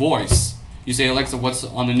via voice. You say, Alexa, what's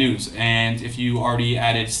on the news? And if you already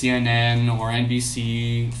added CNN or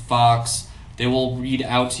NBC, Fox, they will read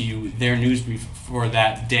out to you their news brief for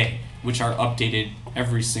that day, which are updated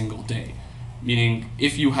every single day. Meaning,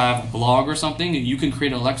 if you have a blog or something, you can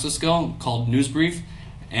create an Alexa skill called News Brief,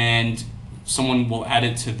 and someone will add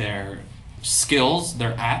it to their skills,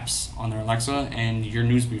 their apps on their Alexa, and your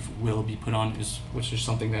news brief will be put on, which is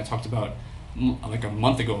something that I talked about like a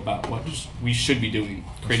month ago about what we should be doing,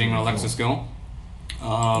 creating an Alexa skill.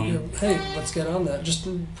 Hey, let's get on that. Just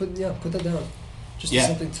put that down. Just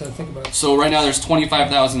something to think about. So right now there's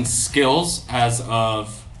 25,000 skills as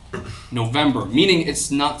of November, meaning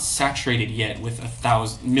it's not saturated yet with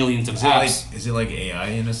millions of apps. Is it like AI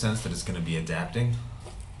in a sense that it's going to be adapting?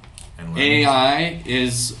 And learning? AI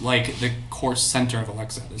is like the core center of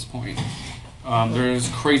Alexa at this point. There's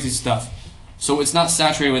crazy stuff. So it's not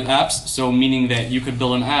saturated with apps, so meaning that you could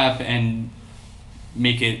build an app and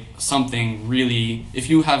make it something really,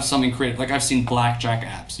 if you have something creative, like I've seen blackjack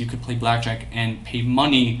apps, you could play blackjack and pay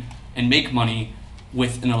money and make money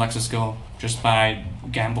with an Alexa skill just by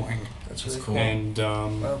gambling. That's really cool. And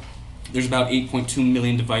Wow. there's about 8.2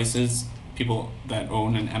 million devices, people that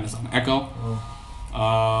own an Amazon Echo.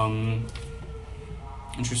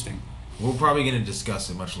 Interesting. We're probably going to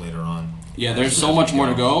discuss it much later on. Yeah, there's so much more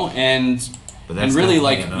to go, and But really,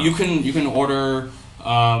 like, enough. you can order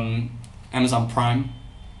Amazon Prime.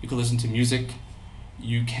 You can listen to music.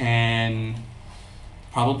 You can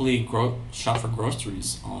probably shop for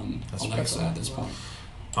groceries on Alexa cool. at this point.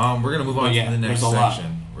 We're gonna move on yeah, to the next there's a lot.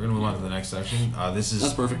 section. We're gonna move on to the next section. This is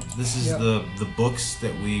That's perfect. This is the books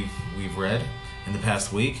that we've read in the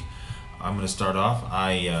past week. I'm gonna start off.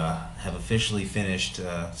 I have officially finished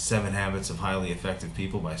 7 Habits of Highly Effective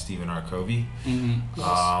People by Stephen R. Covey.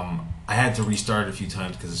 Mm-hmm. I had to restart it a few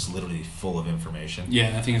times because it's literally full of information.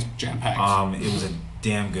 Yeah, I think it's jam-packed. It was a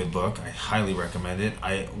damn good book. I highly recommend it.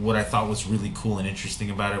 What I thought was really cool and interesting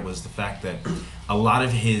about it was the fact that a lot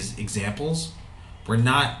of his examples were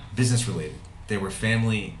not business related. They were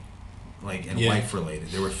family, and wife related.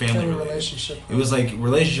 They were family related. Relationship. It was like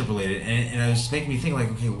relationship related, and it was making me think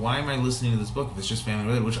like, okay, why am I listening to this book if it's just family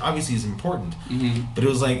related? Which obviously is important. Mm-hmm. But it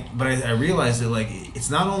was like, I realized that like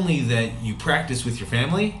it's not only that you practice with your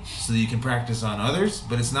family so that you can practice on others,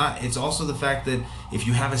 but it's also the fact that if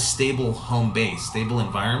you have a stable home base, stable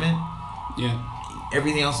environment,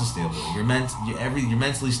 everything else is stable. You're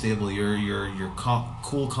mentally stable. You're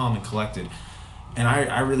cool, calm, and collected. And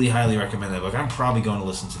I really highly recommend that book. I'm probably going to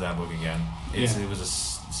listen to that book again. It was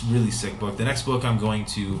a really sick book. The next book I'm going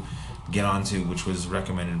to get onto, which was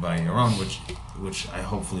recommended by Yaron, which I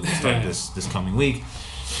hopefully will start this coming week,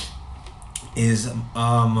 is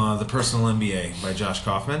The Personal MBA by Josh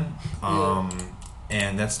Kaufman.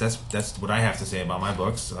 And that's what I have to say about my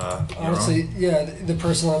books. Honestly, the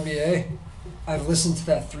Personal MBA, I've listened to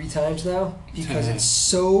that 3 times now because it's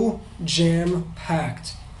so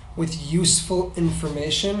jam-packed with useful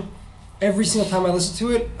information every single time I listen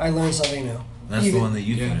to it, I learn something new. That's the one that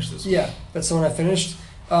you finished this week. Yeah, that's the one I finished.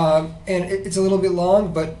 And it's a little bit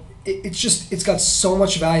long, but it's got so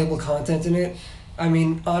much valuable content in it. I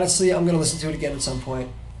mean, honestly, I'm gonna listen to it again at some point.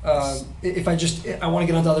 If I want to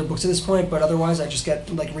get onto other books at this point, but otherwise I just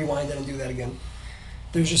get like rewind it and do that again.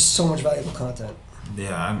 There's just so much valuable content.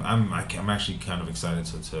 Yeah, I'm actually kind of excited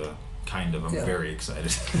I'm very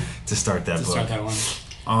excited to start that book. Start that one.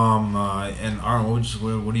 And Aaron,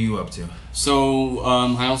 what are you up to? So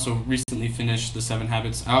I also recently finished The 7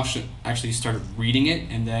 Habits. I actually started reading it,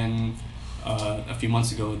 and then a few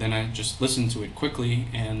months ago, then I just listened to it quickly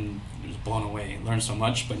and was blown away. Learned so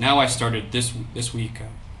much. But now I started this week, a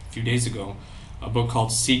few days ago, a book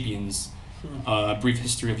called sapiens, A Brief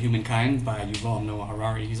History of Humankind by Yuval Noah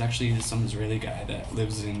Harari. He's actually some Israeli guy that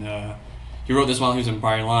lives in, he wrote this while he was in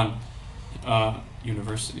Bar Ilan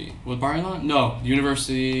University. Was Bar Ilan? No,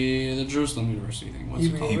 the Jerusalem University thing. What's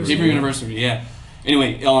it called? Hebrew University, yeah.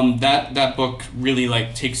 Anyway, that book really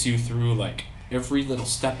like takes you through like every little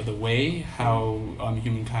step of the way, how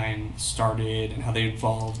humankind started and how they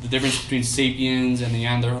evolved, the difference between sapiens and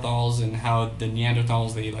Neanderthals, and how the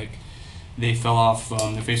Neanderthals they fell off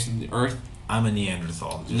the face of the earth. I'm a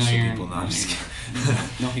Neanderthal, just so people know.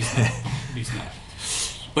 No, he's not. He's not.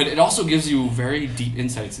 But it also gives you very deep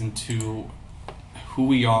insights into who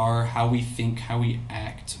we are, how we think, how we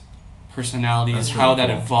act, personalities, how that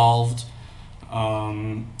evolved.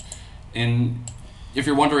 And if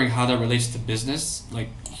you're wondering how that relates to business, like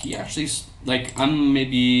he actually, like I'm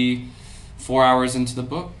maybe 4 hours into the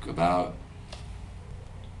book, about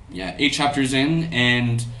 8 chapters in,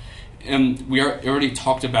 and we already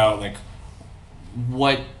talked about like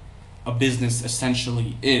what a business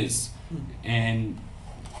essentially is, and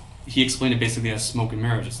he explained it basically as smoke and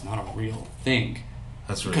mirrors. It's not a real thing.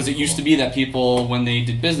 That's really because it used to be that people, when they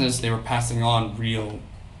did business, they were passing on real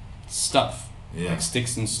stuff, like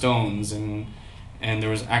sticks and stones, and there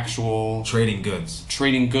was actual trading goods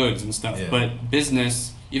and stuff. Yeah. But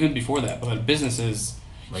business, even before that, but businesses,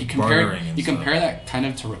 like you compare that kind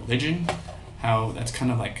of to religion, how that's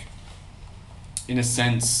kind of like, in a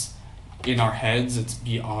sense, in our heads, it's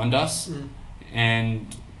beyond us,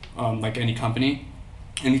 and like any company.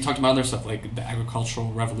 And he talked about other stuff like the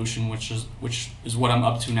agricultural revolution, which is what I'm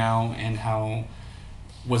up to now, and how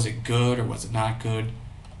was it good or was it not good?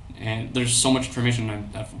 And there's so much information.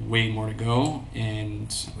 I have way more to go,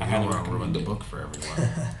 and I highly recommend the book for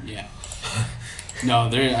everyone. Yeah. No,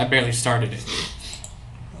 I barely started it.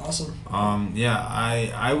 Awesome.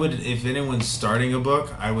 I would, if anyone's starting a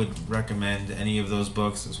book, I would recommend any of those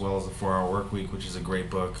books, as well as the 4 Hour Workweek, which is a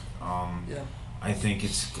great book. I think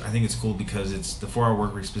it's cool because it's the 4 Hour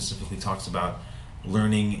Workweek specifically talks about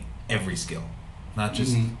learning every skill, not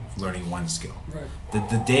just learning one skill. Right.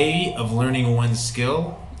 The day of learning one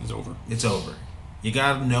skill is over. It's over. You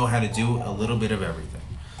gotta know how to do a little bit of everything.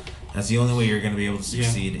 That's the only way you're gonna be able to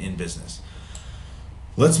succeed in business.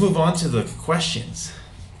 Let's move on to the questions.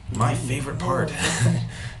 My favorite part.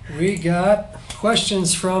 We got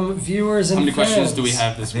questions from viewers and fans. How many questions do we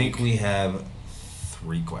have this week? I think we have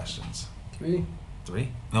 3 questions. 3?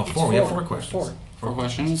 3? No, 4. We have 4 questions. 4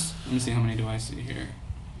 questions? Let me see, how many do I see here?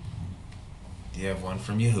 You have one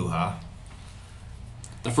from Yahuha.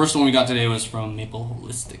 The first one we got today was from Maple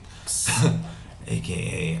Holistics.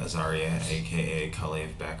 A.K.A. Azaria, A.K.A.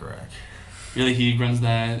 Kalev Bacharach. Really, he runs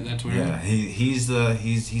that Twitter? Yeah, he's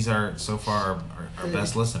our so far our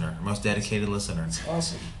best listener, our most dedicated listener. That's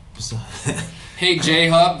awesome. Hey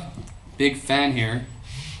J-Hub, big fan here.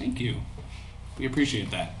 Thank you. We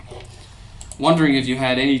appreciate that. Wondering if you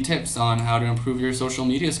had any tips on how to improve your social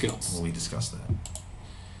media skills. Well, we discussed that.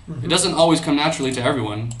 It doesn't always come naturally to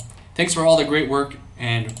everyone. Thanks for all the great work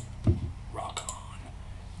and rock on.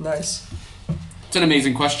 Nice. It's an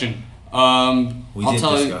amazing question. We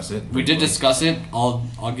did discuss it.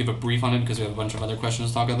 I'll give a brief on it because we have a bunch of other questions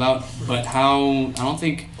to talk about. But I don't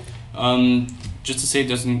think, just to say it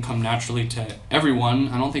doesn't come naturally to everyone,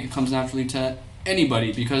 I don't think it comes naturally to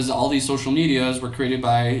anybody, because all these social medias were created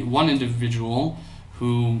by one individual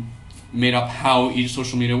who made up how each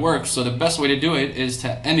social media works. So the best way to do it is to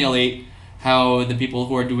emulate how the people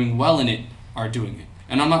who are doing well in it are doing it.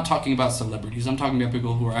 And I'm not talking about celebrities. I'm talking about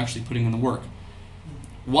people who are actually putting in the work.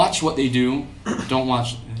 Watch what they do. Don't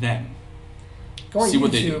watch them. Go on See YouTube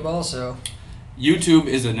what they do. Also. YouTube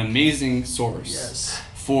is an amazing source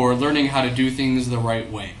for learning how to do things the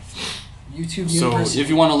right way. YouTube University. So if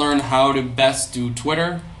you want to learn how to best do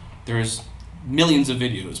Twitter, there's millions of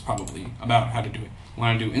videos probably about how to do it.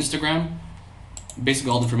 Want to do Instagram?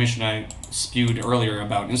 Basically all the information I spewed earlier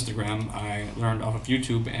about Instagram, I learned off of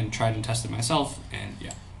YouTube and tried and tested myself, and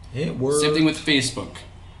yeah. It works. Same thing with Facebook.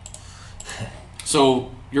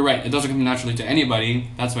 So you're right. It doesn't come naturally to anybody.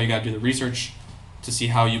 That's why you got to do the research to see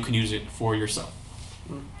how you can use it for yourself.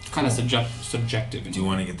 It's kind of subjective. Do you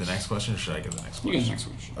want to get the next question, or should I get the next You question? get the next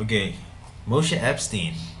question. Okay, Moshe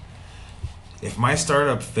Epstein. If my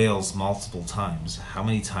startup fails multiple times, how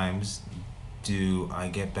many times do I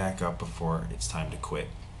get back up before it's time to quit?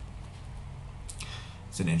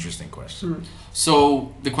 It's an interesting question.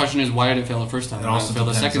 So the question is, why did it fail the first time? It Why did also it fail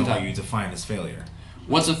the depends second on what time? you define as failure.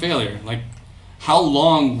 What's a failure? Like, how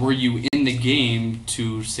long were you in the game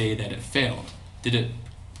to say that it failed? Did it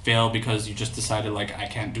fail because you just decided, like, I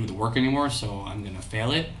can't do the work anymore, so I'm going to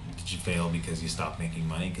fail it? Did you fail because you stopped making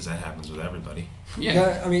money? Because that happens with everybody.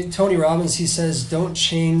 Yeah. I mean, Tony Robbins, he says, don't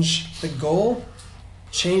change the goal,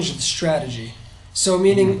 change the strategy. So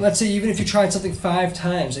meaning, let's say even if you tried something 5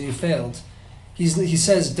 times and you failed, he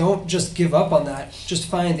says, don't just give up on that. Just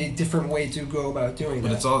find a different way to go about doing But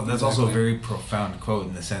that. it's all that's also a Exactly. very profound quote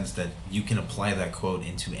in the sense that you can apply that quote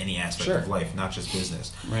into any aspect Sure. of life, not just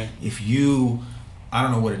business. Right. If you, I don't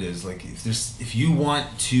know what it is, like if you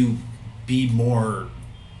want to be more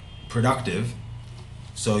productive,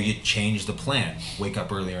 so you change the plan. Wake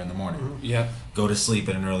up earlier in the morning. Yeah. Go to sleep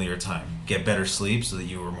at an earlier time. Get better sleep so that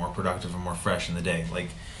you are more productive and more fresh in the day. Like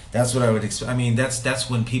that's what I would expect. I mean, that's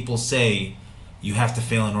when people say you have to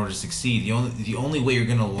fail in order to succeed. The only way you're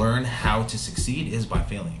going to learn how to succeed is by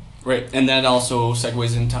failing. Right. And that also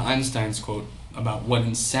segues into Einstein's quote about what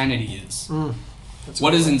insanity is. That's a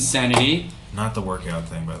What good is one. insanity? Not the workout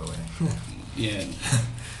thing, by the way. Yeah.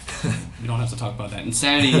 We don't have to talk about that.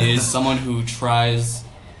 Insanity is someone who tries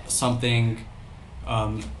something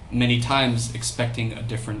many times expecting a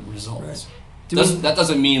different result. Right. That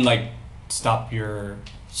doesn't mean like stop your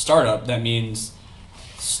startup. That means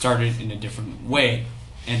start it in a different way,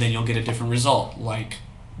 and then you'll get a different result. Like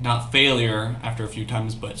not failure after a few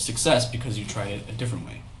times, but success because you tried it a different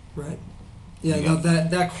way. Right. Yeah, Yeah. no,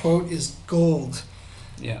 that quote is gold.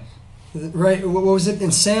 Yeah. Right, what was it?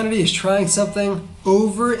 Insanity is trying something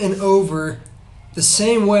over and over the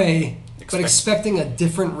same way, but expecting a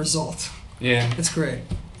different result. Yeah. It's great.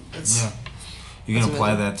 It's Yeah. You can That's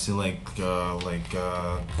apply amazing. that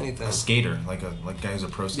to anything. a skater, like a guy who's a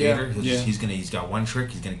pro skater. Yeah. He's got one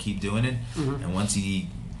trick. He's gonna keep doing it, and once he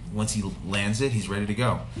lands it, he's ready to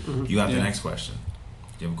go. You got the Yeah. next question.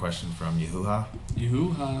 Do you have a question from Yehuha? Do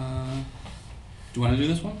you want to do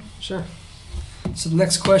this one? Sure. So the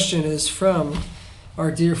next question is from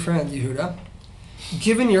our dear friend Yehuda.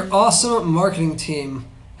 Given your awesome marketing team,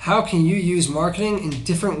 how can you use marketing in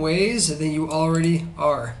different ways than you already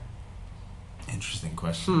are? Interesting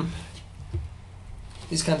question.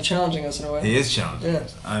 He's kind of challenging us in a way. It is challenging. Yeah.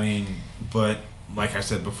 I mean, but like I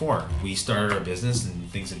said before, we started our business and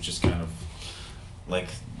things have just kind of like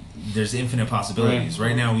there's infinite possibilities.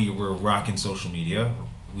 Right now we're rocking social media.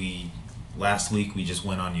 Last week we just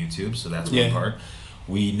went on YouTube, so that's one Yeah. part.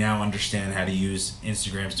 We now understand how to use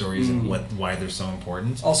Instagram stories and why they're so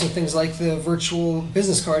important. Also, things like the virtual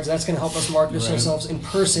business cards, that's going to help us market Right. ourselves in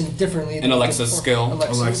person differently. And than we did Alexa's before. skill.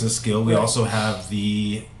 Alexa's skill. We Right. also have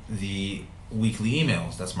the weekly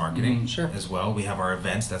emails. That's marketing Sure. as well. We have our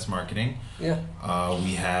events. That's marketing. Yeah.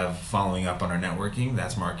 We have following up on our networking.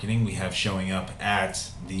 That's marketing. We have showing up at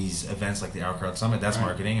these events like the Our Crowd Summit. That's Right.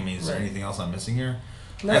 marketing. I mean, is there Right. anything else I'm missing here?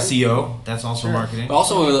 No. SEO. That's also Sure. marketing. But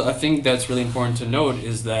also, a thing that's really important to note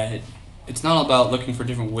is that it's not about looking for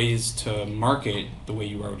different ways to market the way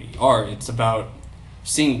you already are. It's about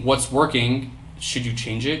seeing what's working. Should you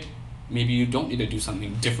change it? Maybe you don't need to do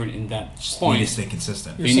something different in that Just point. need to stay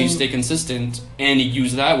consistent. You're You need to saying- stay consistent and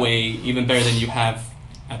use that way even better than you have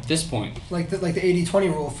at this point. Like the 80-20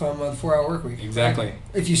 rule from the 4-Hour Work Week. Exactly.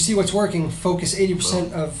 If you see what's working, focus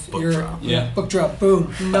 80% of Book your drop. Yeah. book drop.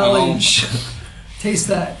 Boom. Knowledge. Taste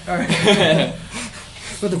that. All right.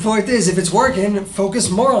 But the point is, if it's working,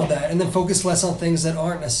 focus more on that, and then focus less on things that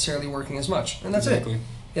aren't necessarily working as much. And that's Exactly. it.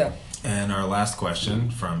 Yeah. And our last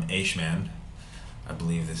question from Ashman. I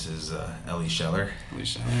believe this is Ellie Scheller.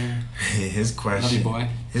 Alicia. His Love question. you, boy.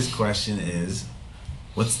 His question is,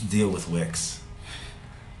 what's the deal with Wix?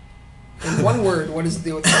 In one word, what is the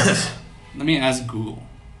deal with this? Let me ask Google.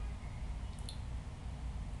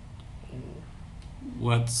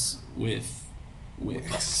 What's with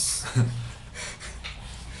Wix?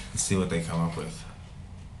 Let's see what they come up with.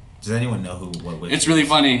 Does anyone know what Wix It's is? really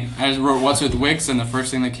funny. I just wrote what's with Wix, and the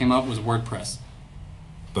first thing that came up was WordPress.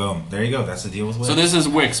 Boom. There you go. That's the deal with Wix. So this is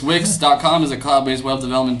Wix. Wix.com is a cloud-based web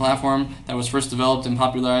development platform that was first developed and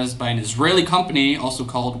popularized by an Israeli company also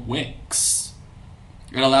called Wix.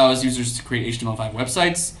 It allows users to create HTML5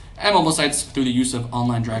 websites and mobile sites through the use of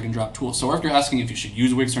online drag-and-drop tools. So if you're asking if you should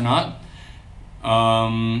use Wix or not,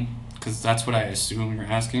 because that's what I assume you're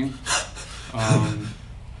asking.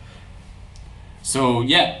 So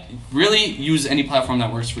yeah, really use any platform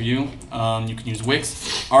that works for you. You can use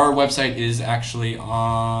Wix. Our website is actually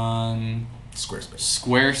on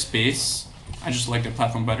Squarespace. I just like their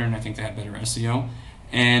platform better, and I think they have better SEO.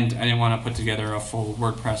 And I didn't want to put together a full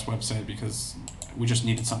WordPress website because we just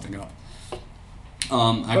needed something up.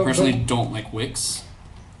 I personally don't like Wix.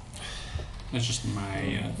 That's just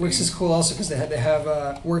my Wix is cool also because they have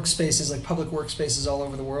workspaces, like public workspaces all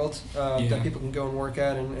over the world that people can go and work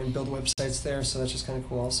at and build websites there. So that's just kind of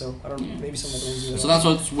cool also. I don't know, maybe some other ones do that. So that's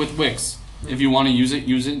what's with Wix. If you want to use it,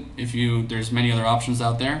 use it. There's many other options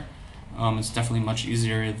out there. It's definitely much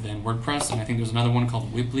easier than WordPress. And I think there's another one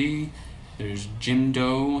called Weebly. There's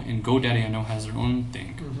Jimdo, and GoDaddy I know has their own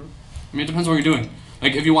thing. Mm-hmm. I mean, it depends what you're doing.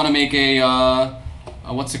 Like if you want to make a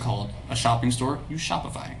what's it called? A shopping store? Use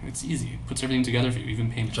Shopify. It's easy. It puts everything together for you,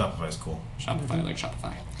 even payment. Shopify's cool. Shopify, I like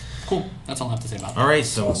Shopify. Cool. That's all I have to say about that. All right,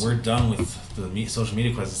 so we're done with the social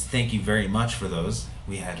media quizzes. Thank you very much for those.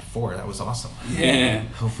 We had 4. That was awesome. Yeah.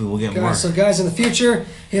 Hopefully we'll get more. So guys, in the future,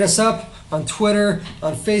 hit us up on Twitter,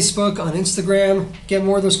 on Facebook, on Instagram. Get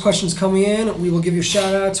more of those questions coming in. We will give you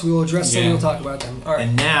shout outs. We will address them. Yeah. We'll talk about them. All right.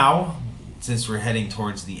 And now, since we're heading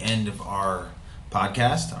towards the end of our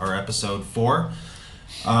podcast, our episode 4,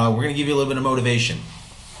 we're going to give you a little bit of motivation.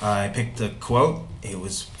 I picked a quote. It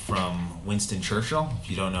was from Winston Churchill. If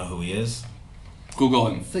you don't know who he is, Google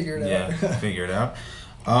him. Figure it yeah, out. figure it out.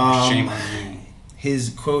 Shame on you. His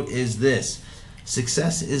quote is this: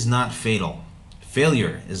 "Success is not fatal.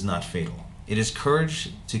 Failure is not fatal. It is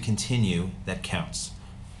courage to continue that counts."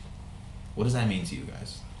 What does that mean to you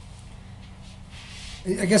guys?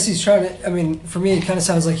 I guess he's trying to, I mean, for me, it kind of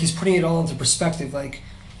sounds like he's putting it all into perspective. Like,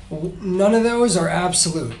 none of those are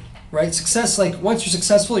absolute, right? Success, like, once you're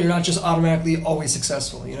successful, you're not just automatically always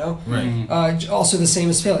successful, you know? Right. Also the same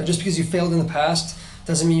as failure. Just because you failed in the past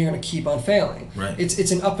doesn't mean you're going to keep on failing. Right.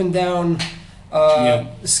 It's an up and down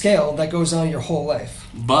scale that goes on your whole life.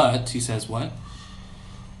 But, he says what?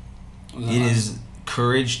 It is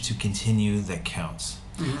courage to continue that counts.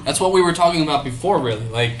 That's what we were talking about before, really.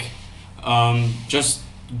 Like, just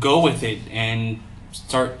go with it and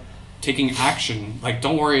start taking action. Like,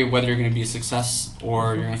 don't worry whether you're going to be a success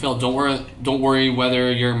or you're going to fail. Don't worry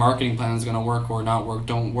whether your marketing plan is going to work or not work.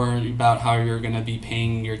 Don't worry about how you're going to be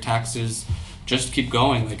paying your taxes. Just keep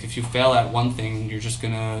going. Like, if you fail at one thing, you just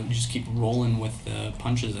keep rolling with the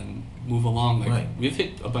punches and move along. Like, Right. we've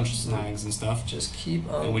hit a bunch of snags and stuff. Just keep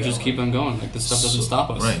on And we going. just keep on going. Like, this stuff doesn't stop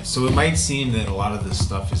us. Right. So it might seem that a lot of this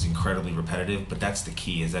stuff is incredibly repetitive, but that's the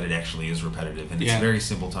key, is that it actually is repetitive. And it's Yeah. very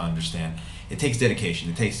simple to understand. It takes dedication.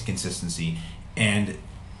 It takes consistency. And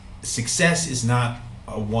success is not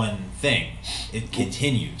a one thing. It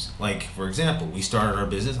continues. Like, for example, we started our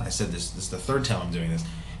business. I said this is the 3rd time I'm doing this.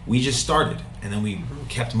 We just started, and then we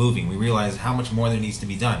kept moving. We realized how much more there needs to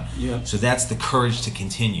be done. Yeah. So that's the courage to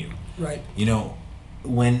continue. Right. You know,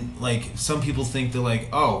 when, like, some people think they're like,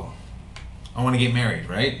 oh, I want to get married,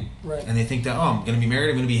 right? Right. And they think that, oh, I'm going to be married,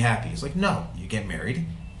 I'm going to be happy. It's like, no, you get married,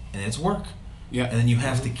 and it's work. Yeah. And then you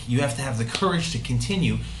have to have the courage to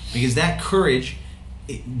continue, because that courage,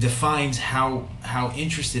 it defines how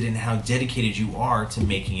interested and how dedicated you are to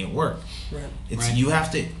making it work. Right. It's Right.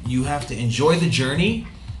 you have to enjoy the journey,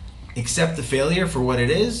 accept the failure for what it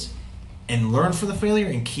is, and learn from the failure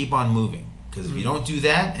and keep on moving. Because if you don't do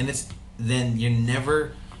that, then you're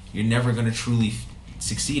never going to truly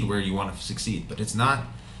succeed where you want to succeed. But it's not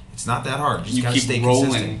that hard. You just You gotta keep stay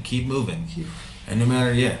rolling. consistent, keep moving, and no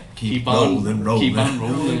matter Keep on rolling. Keep on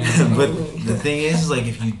rolling. But the thing is, like,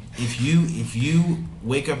 if you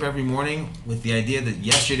wake up every morning with the idea that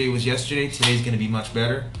yesterday was yesterday, today's going to be much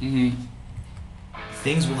better. Mm-hmm.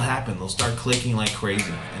 Things will happen. They'll start clicking like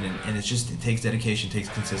crazy, and it takes dedication, takes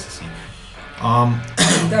consistency.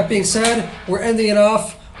 That being said, we're ending it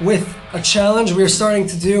off with a challenge we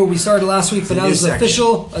started last week, but now this is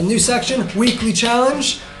official, a new section, weekly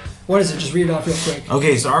challenge. What is it? Just read it off real quick.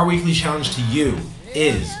 Okay, so our weekly challenge to you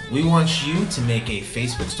is we want you to make a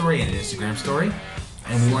Facebook story and an Instagram story,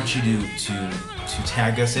 and we want you to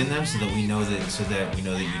tag us in them so that we know that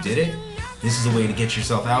you did it. This is a way to get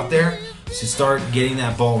yourself out there, to start getting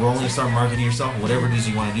that ball rolling, start marketing yourself, whatever it is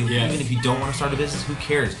you want to do. Yeah. Even if you don't want to start a business, who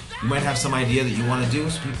cares? You might have some idea that you want to do,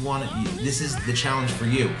 so people want to. This is the challenge for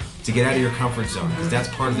you, to get out of your comfort zone, because that's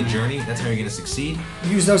part of the journey. That's how you're going to succeed.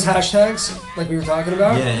 Use those hashtags like we were talking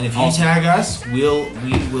about. Yeah, and if you tag us, we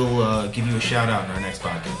will give you a shout out in our next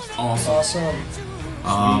podcast. Awesome. Awesome.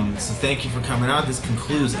 So thank you for coming out. This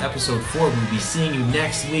concludes episode 4. We'll be seeing you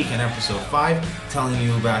next week in episode 5, telling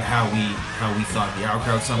you about how we thought the Our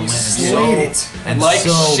Crowd Summit went, and like,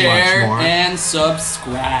 so share, much more. and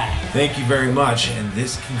subscribe. Thank you very much, and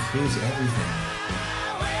this concludes everything.